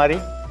பழம் மாதிரி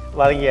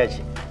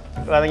வதங்கியாச்சு.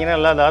 வதங்கினா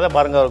நல்லா இல்லாத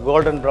பாருங்கள் ஒரு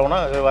கோல்டன்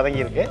ப்ரௌனாக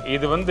வதங்கியிருக்கு.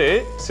 இது வந்து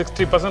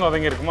 60%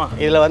 வதங்கி இருக்குமா?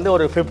 இதில் வந்து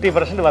ஒரு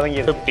 50%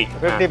 வதங்கியிருக்கு.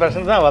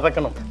 50% தான்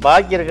வதக்கணும்.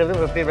 பாக்கி இருக்கிறது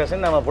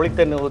 50% நம்ம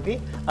புளித்தண்ணி ஊற்றி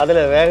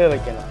அதில் வேக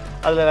வைக்கணும்.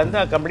 அதில்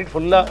வந்து கம்ப்ளீட்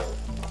ஃபுல்லாக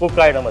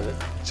குக் ஆகிடும் அது.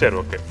 சரி,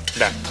 ஓகே,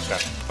 டன்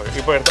டன். ஓகே,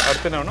 இப்போ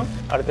அடுத்து என்ன வேணும்?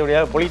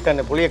 அடுத்தபடியாக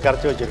புளியை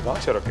கரைச்சி வச்சுருக்கோம்.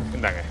 சரி, ஓகே,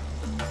 இந்தாங்க.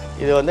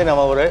 இது வந்து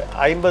நம்ம ஒரு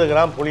 50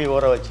 கிராம் புளி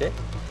ஊற வச்சு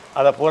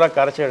அதை பூரா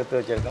கரைச்சி எடுத்து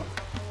வச்சுருக்கோம்.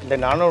 இந்த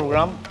 400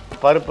 கிராம்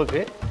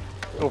பருப்புக்கு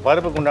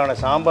உண்டான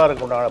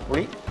சாம்பாருக்கு உண்டான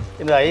புளி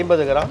இந்த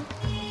 50 கிராம்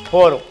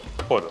போதும்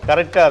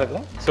கரெக்டாக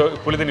இருக்கும். ஸோ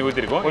புளி தண்ணி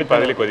ஊற்றிருக்கோம். இப்போ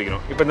அதில்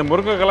கொதிக்கணும். இப்போ இந்த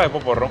முருங்கைக்காய் எப்போ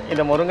போடுறோம்?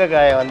 இந்த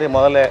முருங்கைக்காயை வந்து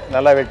முதல்ல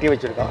நல்லா வெட்டி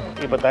வச்சுருக்கோம்.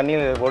 இப்போ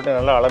தண்ணியில் போட்டு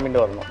நல்லா அலம்பிட்டு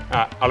வரணும்.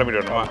 அலம்பிட்டு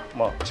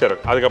வரணுமா? சரி,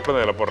 அதுக்கப்புறம்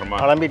இதில் போடுறோமா?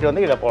 அலம்பிட்டு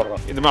வந்து இதில்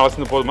போடுறோம். இது மாதிரி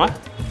அவசியம் போதுமா?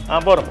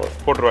 போடுறோம்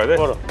போட்டுருவா இது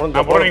போடுறோம்.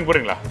 நீங்கள்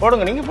போடுறீங்களா?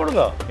 போடுங்க, நீங்கள்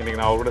போடுங்க. இன்றைக்கி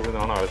நான் கூட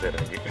சேர்ந்து வேணா வேலை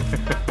செய்கிறேன்.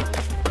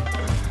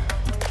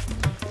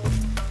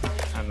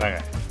 அந்தாங்க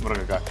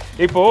முருங்கைக்காய்.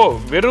 இப்போது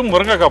வெறும்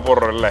முருங்கைக்காய்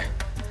போடுறோம்ல,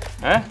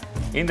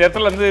 இந்த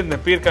இடத்துல வந்து இந்த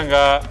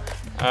பீர்க்கங்காய்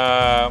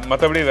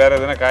மற்றபடி வேறு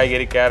எதுனா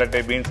காய்கறி, கேரட்டு,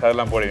 பீன்ஸ்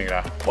அதெல்லாம் போடுவீங்களா?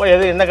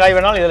 எது என்ன காய்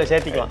வேணாலும் இதில்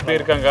சேர்த்திக்கலாம்.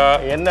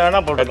 பீர்க்கங்காய் என்ன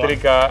வேணால் போட்டு,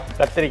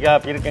 கத்திரிக்காய்,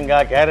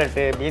 பீர்க்கங்காய்,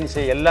 கேரட்டு,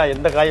 பீன்ஸு எல்லாம்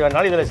எந்த காய்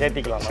வேணாலும் இதில்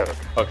சேர்த்திக்கலாம். சரி,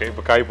 ஓகே.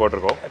 இப்போ காய்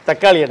போட்டிருக்கோம்.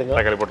 தக்காளி எடுங்க.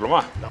 தக்காளி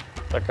போட்டுருமா?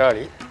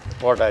 தக்காளி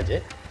போட்டாச்சு.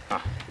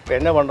 இப்போ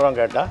என்ன பண்ணுறோம்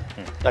கேட்டால்,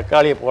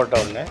 தக்காளியை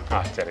போட்ட உடனே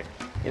சரி,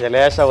 இதை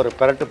லேசாக ஒரு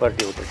பரட்டி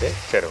விட்டுட்டு,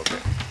 சரி, ஓகே,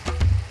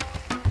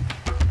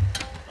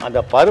 அந்த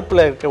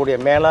பருப்பில் இருக்கக்கூடிய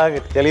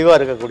மேலாக தெளிவாக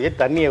இருக்கக்கூடிய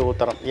தண்ணியை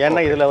ஊற்றணும்.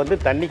 ஏன்னா இதில் வந்து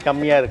தண்ணி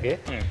கம்மியாக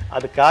இருக்குது.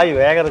 அது காய்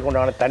வேகிறதுக்கு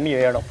உண்டான தண்ணி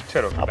வேணும்.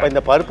 அப்போ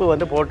இந்த பருப்பு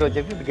வந்து போட்டு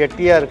வச்சுருக்கு, இது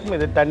கெட்டியாக இருக்கும்,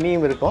 இது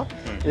தண்ணியும் இருக்கும்.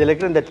 இதில்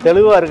இருக்கிற இந்த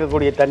தெளிவாக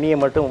இருக்கக்கூடிய தண்ணியை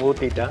மட்டும்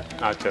ஊற்றிட்டா,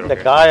 இந்த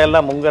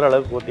காயெல்லாம் முங்குற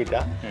அளவுக்கு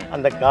ஊற்றிட்டா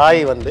அந்த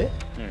காய் வந்து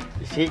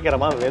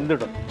சீக்கிரமாக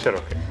வெந்துடும். சரி,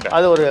 ஓகே.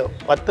 அது ஒரு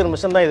 10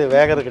 நிமிஷம் தான் இது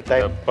வேகிறதுக்கு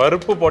டைம்.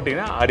 பருப்பு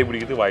போட்டிங்கன்னா அடி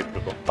பிடிக்கிறதுக்கு வாய்ப்பு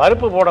இருக்கும்.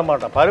 பருப்பு போட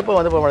மாட்டோம். பருப்பு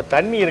வந்து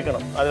தண்ணி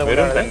இருக்கணும். அதில்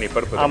வெறும் தண்ணி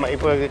பருப்பு. ஆமாம்,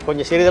 இப்போ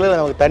கொஞ்சம் சிறிதளவு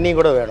நமக்கு தண்ணி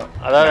கூட வேணும்.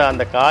 அதாவது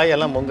அந்த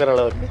காயெல்லாம் முங்குற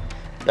அளவுக்கு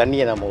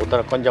தண்ணியை நம்ம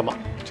ஊற்றுறோம் கொஞ்சமாக.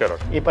 சரி,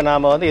 இப்போ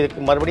நாம் வந்து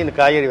இதுக்கு மறுபடியும் இந்த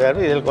காய்கறி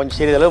வேறு இதில் கொஞ்சம்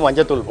சிறிதளவு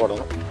மஞ்சத்தூள்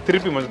போடணும்.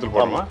 திருப்பி மஞ்சத்தூள்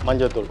போடணுமா?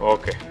 மஞ்சத்தூள்.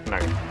 ஓகே,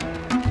 நாங்கள்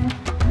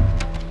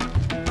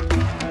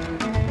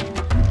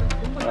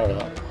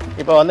அவ்வளோதான்.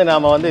 இப்போ வந்து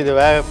நாம் வந்து இது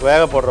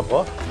வேக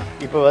போடுறப்போ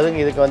இப்போ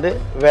வந்து இதுக்கு வந்து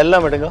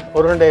வெல்லம் எடுங்க.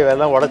 உருண்டை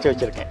வெல்லம் உடச்சி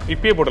வச்சுருக்கேன்.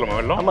 இப்பயே போடலாமா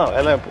வெல்லம்? ஆமாம்,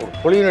 வெல்லம்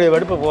புளியினுடைய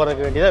வெடுப்பு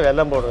போகிறதுக்கு வேண்டியதாக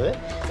வெல்லம் போடுறது.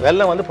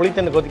 வெல்லம் வந்து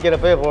புளித்தண்ணி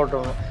கொதிக்கிறப்பே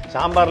போட்டுடணும்.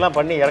 சாம்பார்லாம்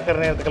பண்ணி இறக்குற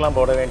நேரத்துக்கெல்லாம்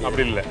போட வேண்டிய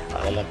அப்படி இல்லை,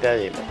 அதெல்லாம்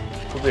தேவையில்லை.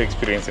 புது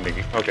எக்ஸ்பீரியன்ஸ்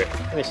இன்னைக்கு. ஓகே,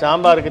 இந்த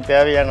சாம்பாருக்கு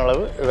தேவையான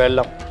அளவு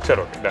வெல்லம்.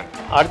 சரி, ஓகே, டன்.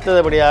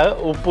 அடுத்தபடியாக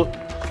உப்பு.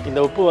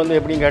 இந்த உப்பு வந்து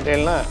எப்படின்னு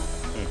கேட்டீங்கன்னா,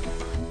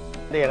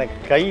 எனக்கு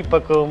கை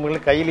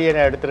பக்குவங்கள் கையிலேயே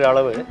நான் எடுத்துகிற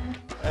அளவு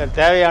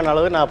தேவையான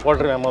அளவு நான்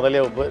போட்டுருவேன்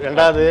முதல்ல உப்பு.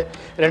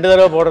 2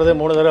 தடவை போடுறது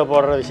 3 தடவை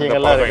போடுற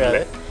விஷயங்கள்லாம் இருக்காது.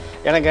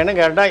 எனக்கு என்ன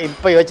கேட்டால்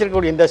இப்போ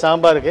வச்சிருக்கக்கூடிய இந்த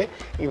சாம்பாருக்கு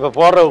இப்போ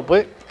போடுற உப்பு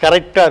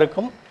கரெக்டாக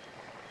இருக்கும்.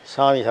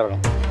 சாமி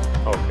சரணம்.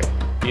 ஓகே,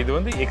 இது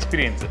வந்து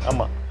எக்ஸ்பீரியன்ஸ்.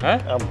 ஆமாம்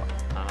ஆமாம்,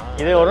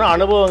 இது ஒரு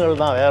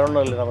அனுபவங்கள் தான், வேற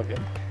ஒன்றும் இல்லை நமக்கு.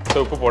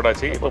 ஸோ உப்பு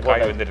போட்டாச்சு. இப்போ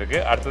காய் வெந்துட்டு இருக்கு.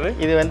 அடுத்தது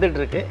இது வெந்துட்டு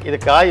இருக்கு. இது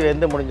காய்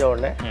வெந்து முடிஞ்ச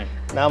உடனே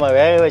நாம்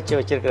வேக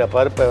வச்சிருக்கிற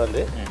பருப்பை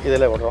வந்து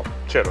இதில் விடுறோம்.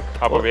 சரி,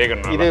 அப்போ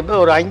வேகணும். இது இப்போ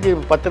ஒரு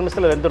 5-10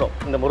 நிமிஷத்தில் வெந்துடும்.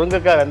 இந்த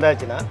முருங்கைக்காய்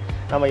வெந்தாச்சுன்னா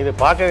நம்ம இது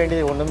பார்க்க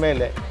வேண்டியது ஒன்றுமே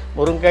இல்லை.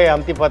 முருங்கைக்காய்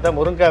அமுத்தி பார்த்தா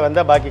முருங்கைக்காய்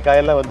வெந்தால் பாக்கி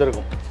காயெல்லாம்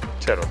வந்துருக்கும்.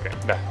 சரி, ஓகே.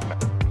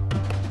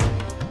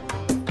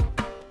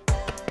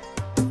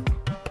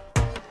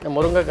 இந்த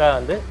முருங்கைக்காய்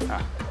வந்து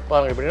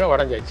பாருங்கள் இப்படின்னா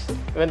உடஞ்சாச்சு,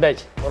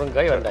 வெந்தாச்சு.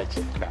 முருங்கைக்காய்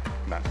வெந்தாச்சு.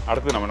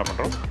 அடுத்து நம்ம என்ன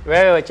பண்ணுறோம்?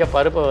 வேக வச்ச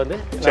பருப்பை வந்து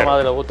நம்ம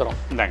அதில் ஊற்றுறோம்.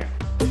 இந்தாங்க.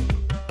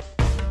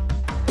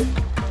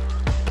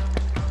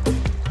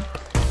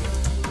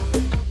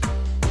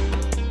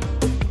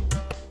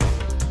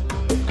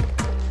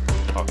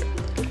 ஓகே,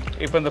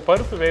 இப்போ இந்த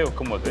பருப்பு வேக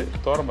வைக்கும்போது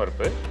தோரம்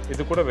பருப்பு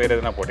இது கூட வேறு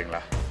எதுனா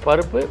போட்டிங்களா?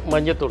 பருப்பு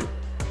மஞ்சத்தூள்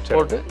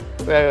போட்டு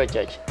வேக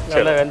வச்சாச்சு.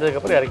 நல்லா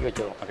வெந்ததுக்கப்புறம் இறக்கி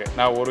வச்சிடுவோம். ஓகே,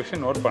 நான் ஒரு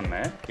விஷயம் நோட்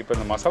பண்ணேன். இப்போ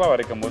இந்த மசாலா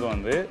வரைக்கும் போது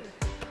வந்து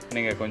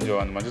நீங்கள்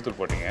கொஞ்சம் அந்த மஞ்சத்தூள்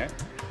போட்டிங்க,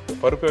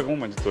 பருப்பு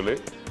வேகவும் மஞ்சத்தூள்,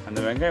 அந்த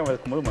வெங்காயம்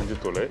வதக்கும்போது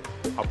மஞ்சத்தூள்,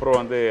 அப்புறம்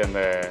வந்து அந்த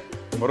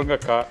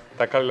முருங்கைக்காய்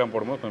தக்காளிலாம்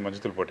போடும்போது கொஞ்சம்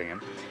மஞ்சத்தூள் போட்டிங்க.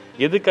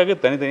 எதுக்காக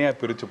தனித்தனியாக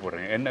பிரித்து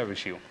போடுறீங்க? என்ன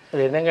விஷயம்?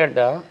 அது என்ன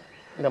கேட்டால்,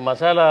 இந்த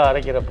மசாலா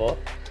அரைக்கிறப்போ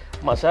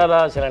மசாலா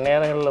சில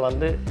நேரங்களில்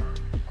வந்து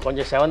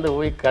கொஞ்சம் செவந்து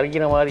போய்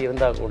கறிக்கிற மாதிரி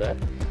இருந்தால் கூட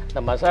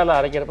இந்த மசாலா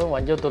அரைக்கிறப்போ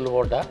மஞ்சத்தூள்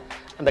போட்டால்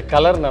அந்த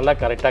கலர் நல்லா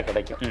கரெக்டாக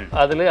கிடைக்கும்.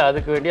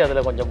 அதுக்கு வேண்டி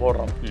அதில் கொஞ்சம்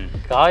போடுறோம்.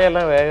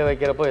 காயெல்லாம் வேக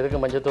வைக்கிறப்போ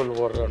எதுக்கு மஞ்சத்தூள்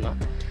போடுறோன்னா,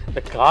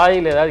 இந்த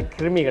காயில் ஏதாவது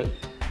கிருமிகள்,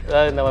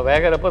 அதாவது நம்ம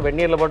வேகிறப்போ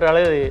வெந்நீரில்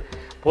போட்டாலே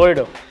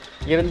போயிடும்.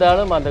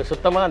 இருந்தாலும் அந்த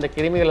சுத்தமாக அந்த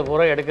கிருமிகளை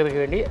பூரா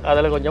எடுக்கிறதுக்கு வேண்டி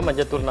அதில் கொஞ்சம்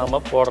மஞ்சத்தூள்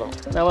நாம் போடுறோம்.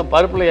 நம்ம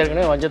பருப்பில்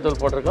ஏற்கனவே மஞ்சத்தூள்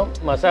போட்டிருக்கோம்.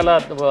 மசாலா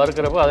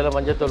வறுக்கிறப்போ அதில்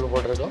மஞ்சத்தூள்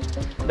போட்டிருக்கோம்.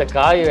 இந்த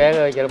காய் வேக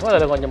வைக்கிறப்போ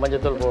அதில் கொஞ்சம்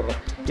மஞ்சத்தூள் போடுறோம்.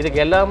 இதுக்கு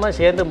எல்லாமே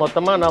சேர்ந்து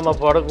மொத்தமாக நம்ம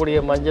போடக்கூடிய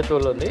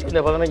மஞ்சத்தூள் வந்து இந்த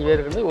 15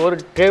 பேருக்கு வந்து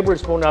 1 டேபிள்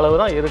ஸ்பூன் அளவு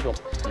தான் இருக்கும்.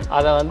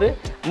 அதை வந்து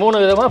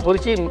 3 விதமாக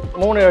பிரித்து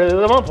 3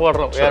 விதமாக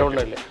போடுறோம். வேறு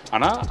ஒன்றும் இல்லை.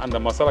 ஆனால் அந்த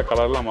மசாலா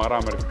கலர்லாம்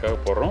மாறாமல் இருக்கிறதுக்காக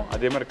போடுறோம்.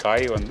 அதே மாதிரி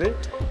காய் வந்து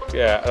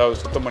அதாவது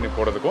சுத்தம் பண்ணி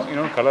போடுறதுக்கும்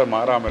இன்னொன்று கலர்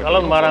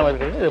மாறாமல்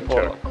இருக்கிறது இது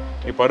போடுறோம்.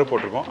 இப்போ பருப்பு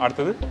போட்டிருக்கோம்.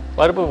 அடுத்தது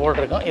பருப்பு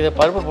போட்டிருக்கோம். இது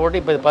பருப்பு போட்டு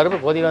இப்போ பருப்பு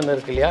கொதி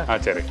வந்திருக்கு இல்லையா?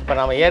 சரி. இப்போ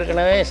நம்ம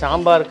ஏற்கனவே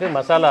சாம்பாருக்கு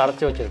மசாலா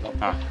அரைச்சி வச்சுருக்கோம்.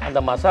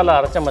 அந்த மசாலா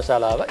அரைச்ச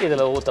மசாலாவை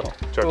இதில் ஊற்றணும்.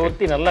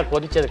 ஊற்றி நல்லா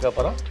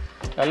கொதிச்சதுக்கப்புறம்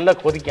நல்லா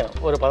கொதிக்கணும்.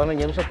 ஒரு 15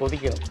 நிமிஷம்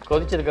கொதிக்கணும்.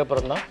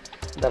 கொதிச்சதுக்கப்புறம் தான்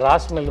இந்த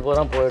ராஸ்மெல்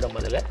பூரா போயிடும்.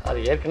 அதில் அது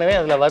ஏற்கனவே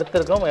அதில்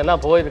வறுத்துருக்கோம்,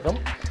 எல்லாம் போயிருக்கும்.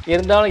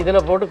 இருந்தாலும்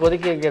இதில் போட்டு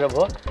கொதிக்க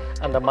வைக்கிறப்போ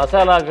அந்த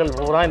மசாலாக்கள்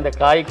பூரா இந்த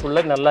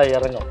காய்க்குள்ளே நல்லா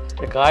இறங்கும்.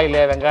 இந்த காயில்,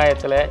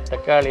 வெங்காயத்தில்,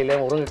 தக்காளியில்,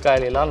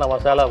 முருங்கைக்காயிலெலாம் அந்த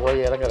மசாலா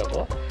போய்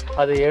இறங்குறப்போ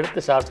அதை எடுத்து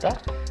சாப்பிட்டா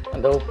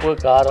அந்த உப்பு,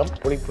 காரம்,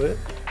 புளிப்பு,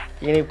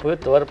 இனிப்பு,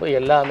 துவர்ப்பு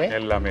எல்லாமே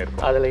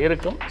இருக்கும். அதில்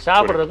இருக்கும்.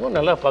 சாப்பிட்றதுக்கும்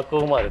நல்லா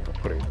பக்குவமாக இருக்கும்.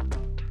 புரியுது.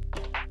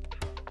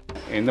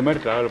 இந்த மாதிரி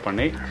ட்ராவல்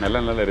பண்ணி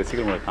நல்ல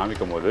ரெசிபிகள் உங்களுக்கு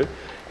காமிக்கும் போது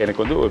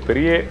எனக்கு வந்து ஒரு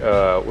பெரிய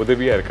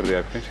உதவியாக இருக்கிறது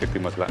யாருக்குமே சக்தி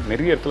மசாலா.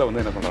 நிறைய இடத்துல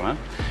வந்து என்ன பண்ணுறாங்கன்னா,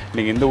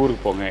 நீங்கள் இந்த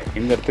ஊருக்கு போங்க,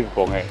 இந்த இடத்துக்கு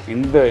போங்க,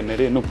 இந்த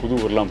நிறைய இன்னும் புது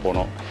ஊர்லாம்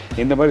போகணும்,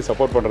 இந்த மாதிரி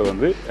சப்போர்ட் பண்ணுறது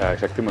வந்து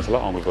சக்தி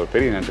மசாலா. அவங்களுக்கு ஒரு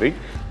பெரிய நன்றி.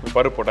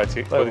 பருப்பு போட்டாச்சு.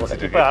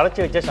 இப்போ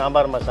அரைச்சி வச்ச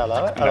சாம்பார்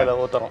மசாலாவை அதில்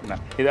ஊற்றுறோம்.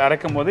 இது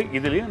அரைக்கும் போது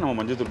இதுலேயும் நம்ம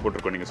மஞ்சள் தூள்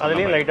போட்டிருக்கோம். நீங்கள்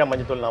அதுலேயும் லைட்டாக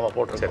மஞ்சள் தூள் நம்ம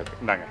போட்டுருக்கோம். சரி,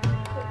 இந்தாங்க.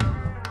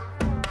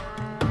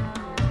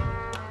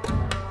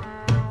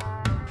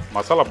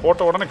 மசாலா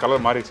போட்ட உடனே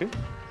கலர் மாறிச்சு.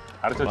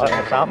 அரைச்சி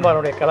வச்சு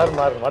சாம்பாருடைய கலர்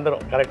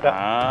வந்துடும் கரெக்டாக.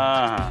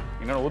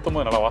 இன்னொன்று ஊற்றும்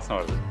போது நல்லா வாசனை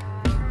வருது.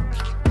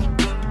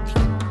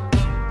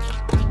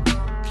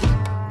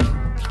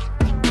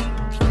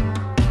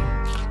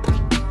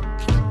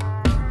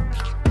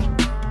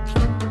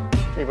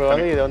 இப்போ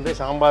வந்து இதை வந்து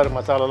சாம்பார்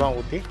மசாலாலாம்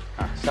ஊற்றி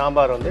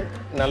சாம்பார் வந்து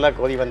நல்லா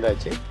கொதி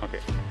வந்தாச்சு. ஓகே.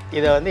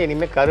 இதை வந்து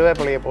இனிமேல்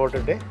கருவேப்பிலையை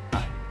போட்டுட்டு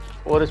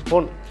ஒரு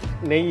ஸ்பூன்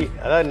நெய்,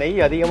 அதாவது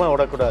நெய் அதிகமாக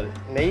விடக்கூடாது.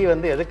 நெய்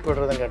வந்து எதுக்கு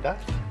விடுறதுன்னு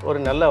கேட்டால் ஒரு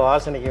நல்ல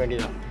வாசனைக்கு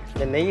வேண்டியதான்.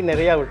 இந்த நெய்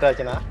நிறையா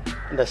விட்டாச்சுன்னா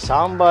இந்த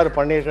சாம்பார்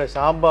பண்ணியிருக்கிற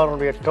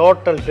சாம்பாருடைய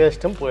டோட்டல்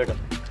டேஸ்ட்டும்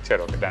போயிடும்.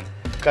 சரி, ஓகே, டன்.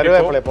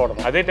 கருவேப்பிலை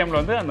போடணும். அதே டைமில்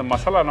வந்து அந்த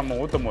மசாலா நம்ம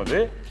ஊற்றும் போது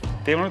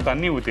தேவையான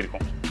தண்ணி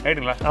ஊற்றிருக்கோம்,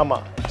 ரைட்டுங்களா?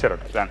 ஆமாம். சரி,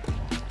 ஓகே, டன்.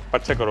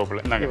 பச்சை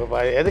கருவேப்பிலை நாங்கள் இப்போ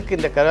எதுக்கு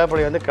இந்த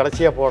கருவேப்பிலை வந்து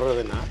கடைசியாக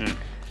போடுறதுன்னா,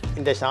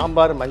 இந்த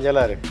சாம்பார்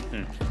மஞ்சளாக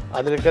இருக்குது,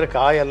 அதில் இருக்கிற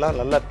காயெல்லாம்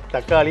நல்லா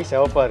தக்காளி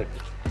சிவப்பாக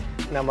இருக்குது.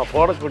 நம்ம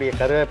போடக்கூடிய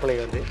கருவேப்பிலை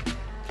வந்து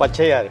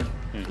பச்சையாக இருக்குது.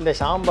 இந்த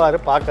சாம்பார்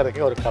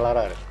பார்க்குறதுக்கே ஒரு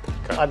கலராக இருக்குது.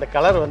 அந்த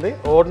கலர் வந்து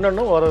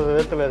ஒன்றும் ஒரு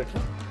விதத்தில்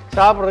இருக்குது.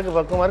 சாப்பிட்றதுக்கு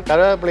பக்கமாக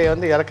கருவேப்பிலையை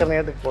வந்து இறக்குற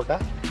நேரத்துக்கு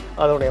போட்டால்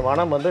அதோடைய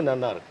மனம் வந்து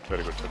நல்லா இருக்கும்.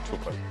 Very good sir,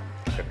 super.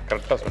 சரி,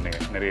 கரெக்டாக சொன்னீங்க,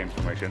 நிறைய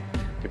இன்ஃபர்மேஷன்.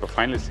 இப்போ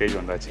ஃபைனல் ஸ்டேஜ்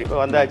வந்தாச்சு.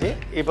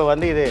 இப்போ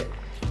வந்து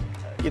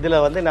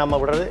இதில் வந்து நம்ம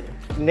விடுறது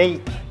நெய்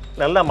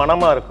நல்ல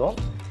மணமாக இருக்கும்.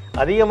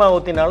 அதிகமாக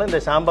ஊற்றினாலும் இந்த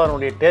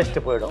சாம்பாருடைய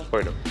டேஸ்ட்டு போயிடும்.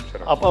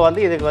 அப்போ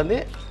வந்து இதுக்கு வந்து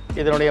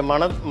இதனுடைய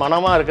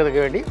மணமாக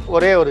இருக்கிறதுக்கு வேண்டி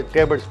ஒரே ஒரு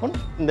டேபிள் ஸ்பூன்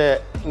இந்த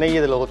நெய்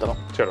இதில் ஊற்றணும்.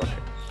 சரி, ஓகே,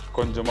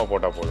 கொஞ்சமாக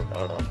போட்டால் போதும்.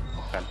 அவ்வளோதான்.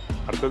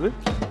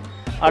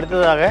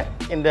 அடுத்ததாக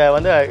இந்த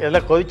வந்து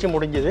இதெல்லாம் கொதித்து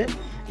முடிஞ்சது.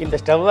 இந்த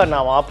ஸ்டவ்வை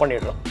நாம் ஆஃப்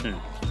பண்ணிடுறோம்.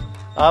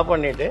 ஆஃப்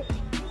பண்ணிவிட்டு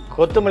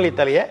கொத்தமல்லி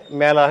தலையை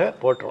மேலாக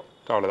போட்டுரும்.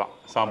 அவ்வளோதான்,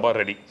 சாம்பார்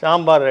ரெடி.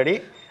 சாம்பார் ரெடி.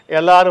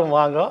 எல்லோரும்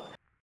வாங்க.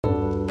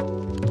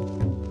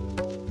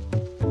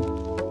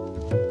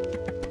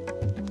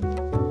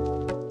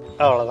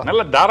 அவ்வளோதான்.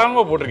 நல்லா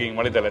தாராளமாக போட்டிருக்கீங்க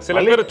மல்லித்தலை. சில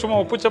பேர் சும்மா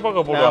உப்புச்சப்பாக்க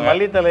போடுவாங்க.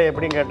 மல்லித்தலை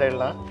எப்படின்னு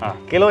கேட்டீங்கன்னா,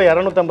 கிலோ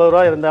 250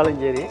 ரூபா இருந்தாலும்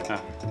சரி,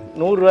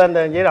 100 ரூபா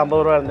இருந்தாலும் சரி,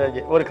 50 ரூபா இருந்தாலும்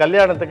சரி. ஒரு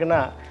கல்யாணத்துக்குன்னா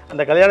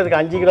அந்த கல்யாணத்துக்கு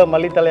 5 கிலோ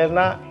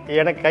மல்லித்தலைன்னா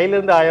எனக்கு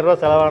கையிலேருந்து 1000 ரூபா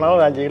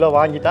செலவானாலும் 5 கிலோ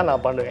வாங்கி தான்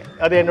நான் பண்ணுவேன்.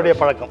 அது என்னுடைய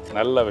பழக்கம்.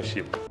 நல்ல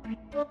விஷயம்.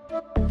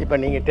 இப்போ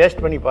நீங்கள்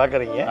டேஸ்ட் பண்ணி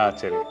பார்க்குறீங்க.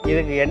 சரி,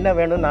 இதுக்கு என்ன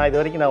வேணும் நான் இது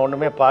வரைக்கும் நான்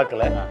ஒன்றுமே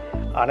பார்க்கல.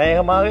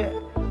 அநேகமாக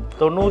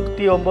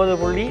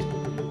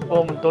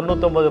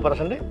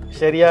 99.99%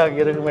 சரியாக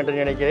இருக்கும் என்று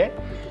நினைக்கிறேன்.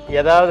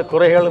 ஏதாவது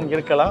குறைகளும்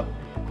இருக்கலாம்.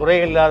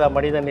 குறைகள் இல்லாத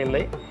மனிதன்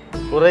இல்லை.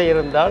 குறை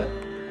இருந்தால்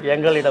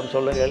எங்களிடம்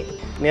சொல்லுங்கள்.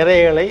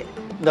 நிறைகளை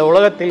இந்த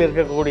உலகத்தில்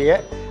இருக்கக்கூடிய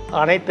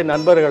அனைத்து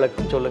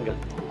நண்பர்களுக்கும் சொல்லுங்கள்.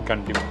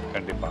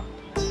 கண்டிப்பாக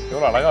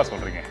எவ்வளோ அழகாக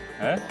சொல்கிறீங்க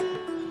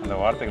அந்த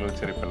வார்த்தைகள்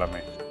உச்சரிப்பு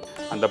எல்லாமே.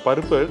 அந்த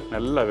பருப்பு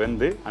நல்லா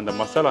வெந்து அந்த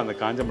மசாலா, அந்த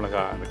காஞ்ச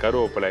மிளகாய், அந்த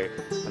கருவேப்பிலை,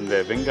 அந்த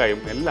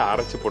வெங்காயம் எல்லாம்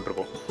அரைச்சி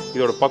போட்டிருக்கோம்.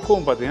 இதோட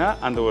பக்குவம் பார்த்தீங்கன்னா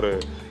அந்த ஒரு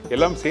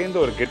எல்லாம் சேர்ந்து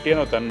ஒரு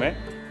கெட்டியான தன்மை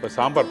இப்போ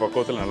சாம்பார்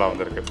பக்குவத்தில் நல்லா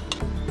வந்திருக்கு.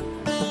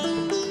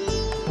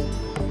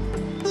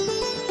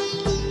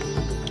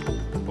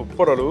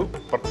 உப்போட அளவு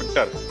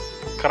பர்ஃபெக்டாக இருக்குது,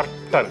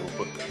 கரெக்டாக இருக்குது.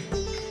 உப்பு,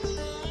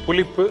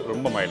 புளிப்பு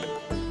ரொம்ப மைல்டு,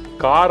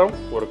 காரம்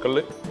ஒரு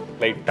கல்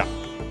லைட்டாக.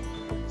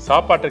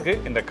 சாப்பாட்டுக்கு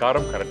இந்த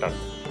காரம் கரெக்டாக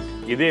இருக்கும்.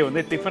 இதே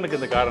வந்து டிஃபனுக்கு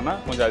இந்த காரம்னா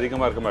கொஞ்சம்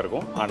அதிகமாக இருக்க மாதிரி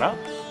இருக்கும். ஆனால்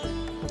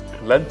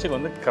லஞ்சுக்கு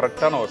வந்து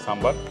கரெக்டான ஒரு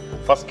சாம்பார்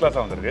ஃபஸ்ட்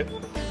கிளாஸாக வந்திருக்கு.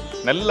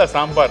 நல்ல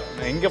சாம்பார்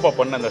எங்கேப்பா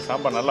பண்ண அந்த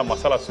சாம்பார் நல்லா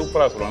மசாலா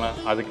சூப்பராக சொல்லுவாங்க.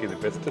 அதுக்கு இது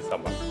best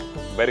sambar.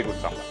 Very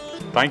good sambar.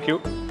 Thank you.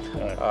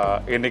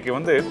 இன்றைக்கி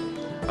வந்து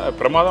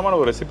பிரமாதமான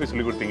ஒரு ரெசிபி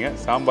சொல்லி கொடுத்தீங்க.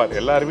 சாம்பார்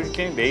எல்லார்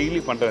வீட்லேயும் டெய்லி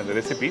பண்ணுற அந்த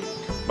ரெசிபி,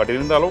 பட்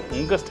இருந்தாலும்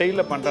உங்கள்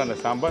ஸ்டைலில் பண்ணுற அந்த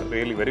sambar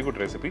really very good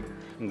recipe.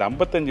 இந்த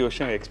 55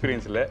 வருஷம்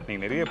எக்ஸ்பீரியன்ஸில்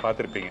நீங்கள் நிறைய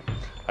பார்த்துருப்பீங்க.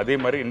 அதே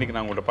மாதிரி இன்றைக்கி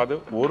நான் உங்கள்கிட்ட பார்த்து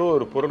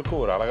ஒரு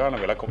பொருளுக்கும் ஒரு அழகான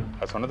விளக்கம்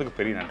அது சொன்னதுக்கு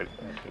பெரிய நன்றி.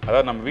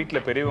 அதாவது நம்ம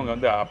வீட்டில் பெரியவங்க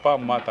வந்து அப்பா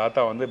அம்மா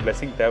தாத்தா வந்து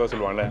பிளெஸிங் தேவை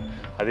சொல்லுவாங்கள்ல,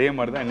 அதே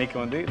மாதிரி தான் இன்றைக்கி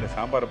வந்து இந்த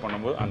சாம்பாரை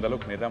பண்ணும்போது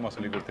அந்தளவுக்கு நிதானமாக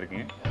சொல்லி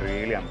கொடுத்துருக்கீங்க.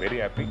 Really I'm very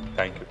happy.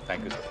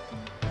 Thank you sir.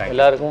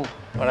 எல்லாருக்கும்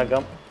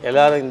வணக்கம்.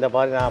 எல்லோரும் இந்த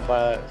மாதிரி நான்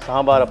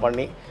சாம்பாரை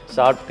பண்ணி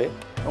சாப்பிட்டு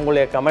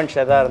உங்களுடைய கமெண்ட்ஸ்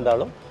எதாக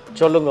இருந்தாலும்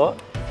சொல்லுங்க.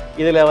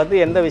 இதில் வந்து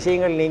எந்த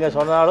விஷயங்கள் நீங்கள்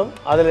சொன்னாலும்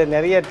அதில்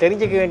நிறைய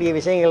தெரிஞ்சிக்க வேண்டிய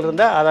விஷயங்கள்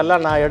இருந்தால்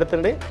அதெல்லாம் நான்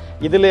எடுத்துட்டு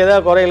இதில்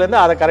ஏதாவது குறையில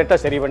இருந்தால் அதை கரெக்டாக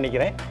சரி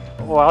பண்ணிக்கிறேன்.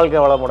 வாழ்க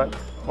வளமுடன்.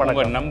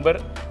 உங்கள் நம்பர்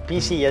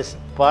பிசிஎஸ்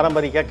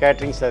பாரம்பரிகா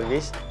கேட்ரிங்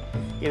சர்வீஸ்.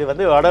 இது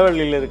வந்து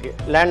வடவள்ளியில் இருக்குது.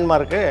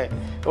 லேண்ட்மார்க்கு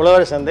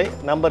உழவர் சந்தை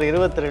நம்பர்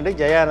 22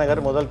 ஜெயா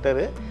நகர் முதல்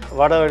தெரு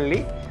வடவள்ளி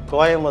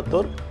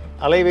கோயம்புத்தூர்.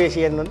 அலைபேசி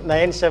எண்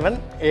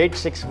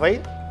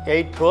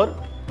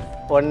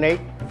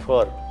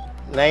 9786584184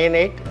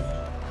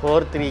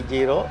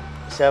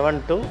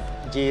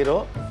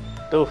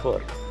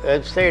 9843072024.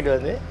 வெப்சைட்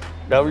வந்து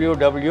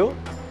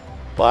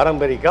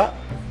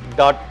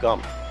www.paramparika.com.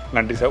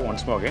 நன்றி sir.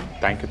 Once more again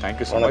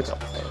thank you so much.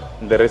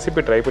 இந்த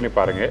ரெசிபி ட்ரை பண்ணி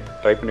பாருங்கள்.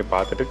 ட்ரை பண்ணி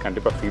பார்த்துட்டு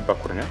கண்டிப்பாக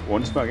ஃபீட்பேக் கொடுங்க.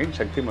 ஒன்ஸ் மோர் அகைன்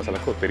சக்தி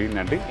மசாலாவுக்கு ஒரு பெரிய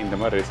நன்றி. இந்த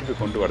மாதிரி ரெசிபி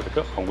கொண்டு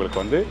வரதுக்கு அவங்களுக்கு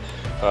வந்து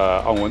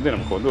அவங்க வந்து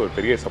நமக்கு வந்து ஒரு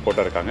பெரிய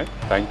சப்போர்ட்டாக இருக்காங்க.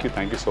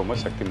 தேங்க்யூ ஸோ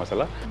மச் சக்தி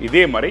மசாலா.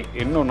 இதே மாதிரி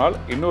இன்னொரு நாள்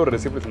இன்னொரு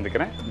ரெசிபி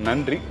சந்திக்கிறேன்.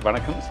 நன்றி,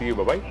 வணக்கம், see you,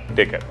 bye bye,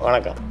 take care.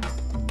 வணக்கம்.